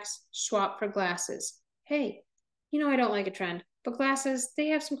contacts, swap for glasses. Hey, I don't like a trend, but glasses, they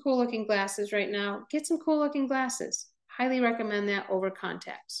have some cool looking glasses right now. Get some cool looking glasses. Highly recommend that over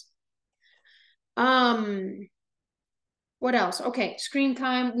contacts. What else? Okay, screen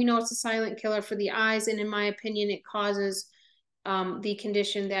time. We know it's a silent killer for the eyes, and in my opinion, it causes the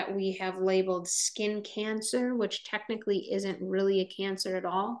condition that we have labeled skin cancer, which technically isn't really a cancer at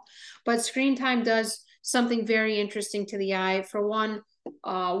all. But screen time does something very interesting to the eye. For one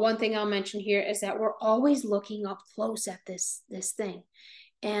thing I'll mention here is that we're always looking up close at this thing.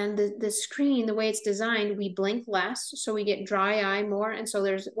 And the screen, the way it's designed, we blink less, so we get dry eye more. And so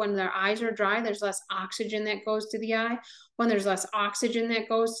when our eyes are dry, there's less oxygen that goes to the eye. When there's less oxygen that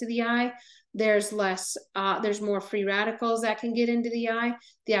goes to the eye, there's more free radicals that can get into the eye.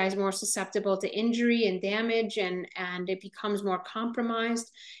 The eye is more susceptible to injury and damage, and it becomes more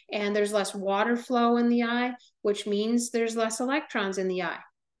compromised. And there's less water flow in the eye, which means there's less electrons in the eye.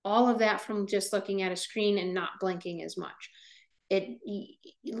 All of that from just looking at a screen and not blinking as much.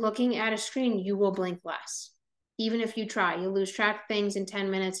 Looking at a screen, you will blink less. Even if you try, you'll lose track of things in 10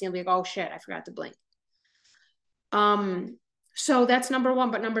 minutes and you'll be like, oh shit, I forgot to blink. So that's number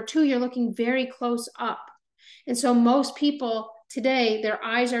one. But number two, you're looking very close up. And so most people today, their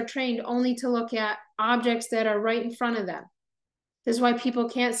eyes are trained only to look at objects that are right in front of them. This is why people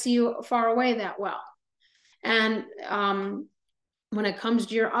can't see you far away that well. And when it comes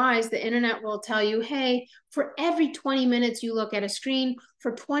to your eyes, the internet will tell you, hey, for every 20 minutes you look at a screen,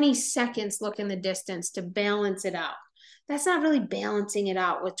 for 20 seconds, look in the distance to balance it out. That's not really balancing it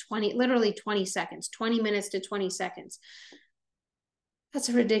out with literally 20 seconds, 20 minutes to 20 seconds. That's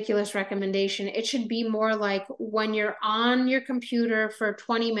a ridiculous recommendation. It should be more like when you're on your computer for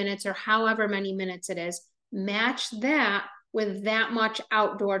 20 minutes or however many minutes it is, match that with that much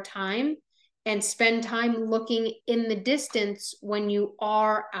outdoor time and spend time looking in the distance when you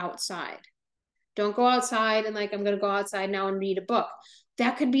are outside. Don't go outside and like, I'm going to go outside now and read a book.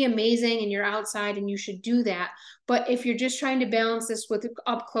 That could be amazing and you're outside and you should do that. But if you're just trying to balance this with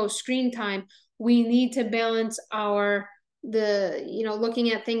up close screen time, we need to balance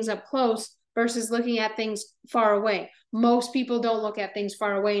looking at things up close versus looking at things far away. Most people don't look at things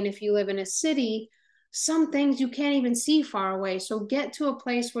far away. And if you live in a city, some things you can't even see far away. So get to a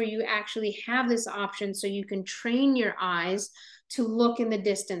place where you actually have this option so you can train your eyes to look in the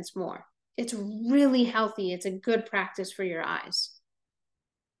distance more. It's really healthy. It's a good practice for your eyes.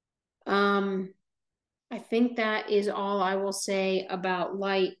 I think that is all I will say about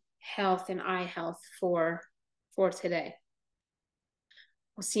light health and eye health for today.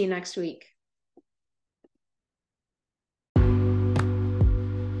 We'll see you next week.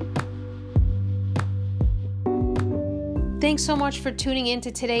 Thanks so much for tuning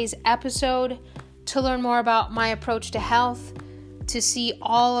into today's episode. To learn more about my approach to health, to see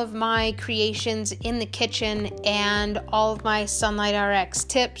all of my creations in the kitchen and all of my Sunlight RX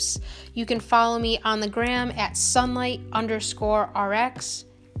tips, you can follow me on the gram at sunlight_RX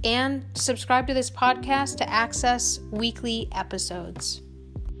and subscribe to this podcast to access weekly episodes.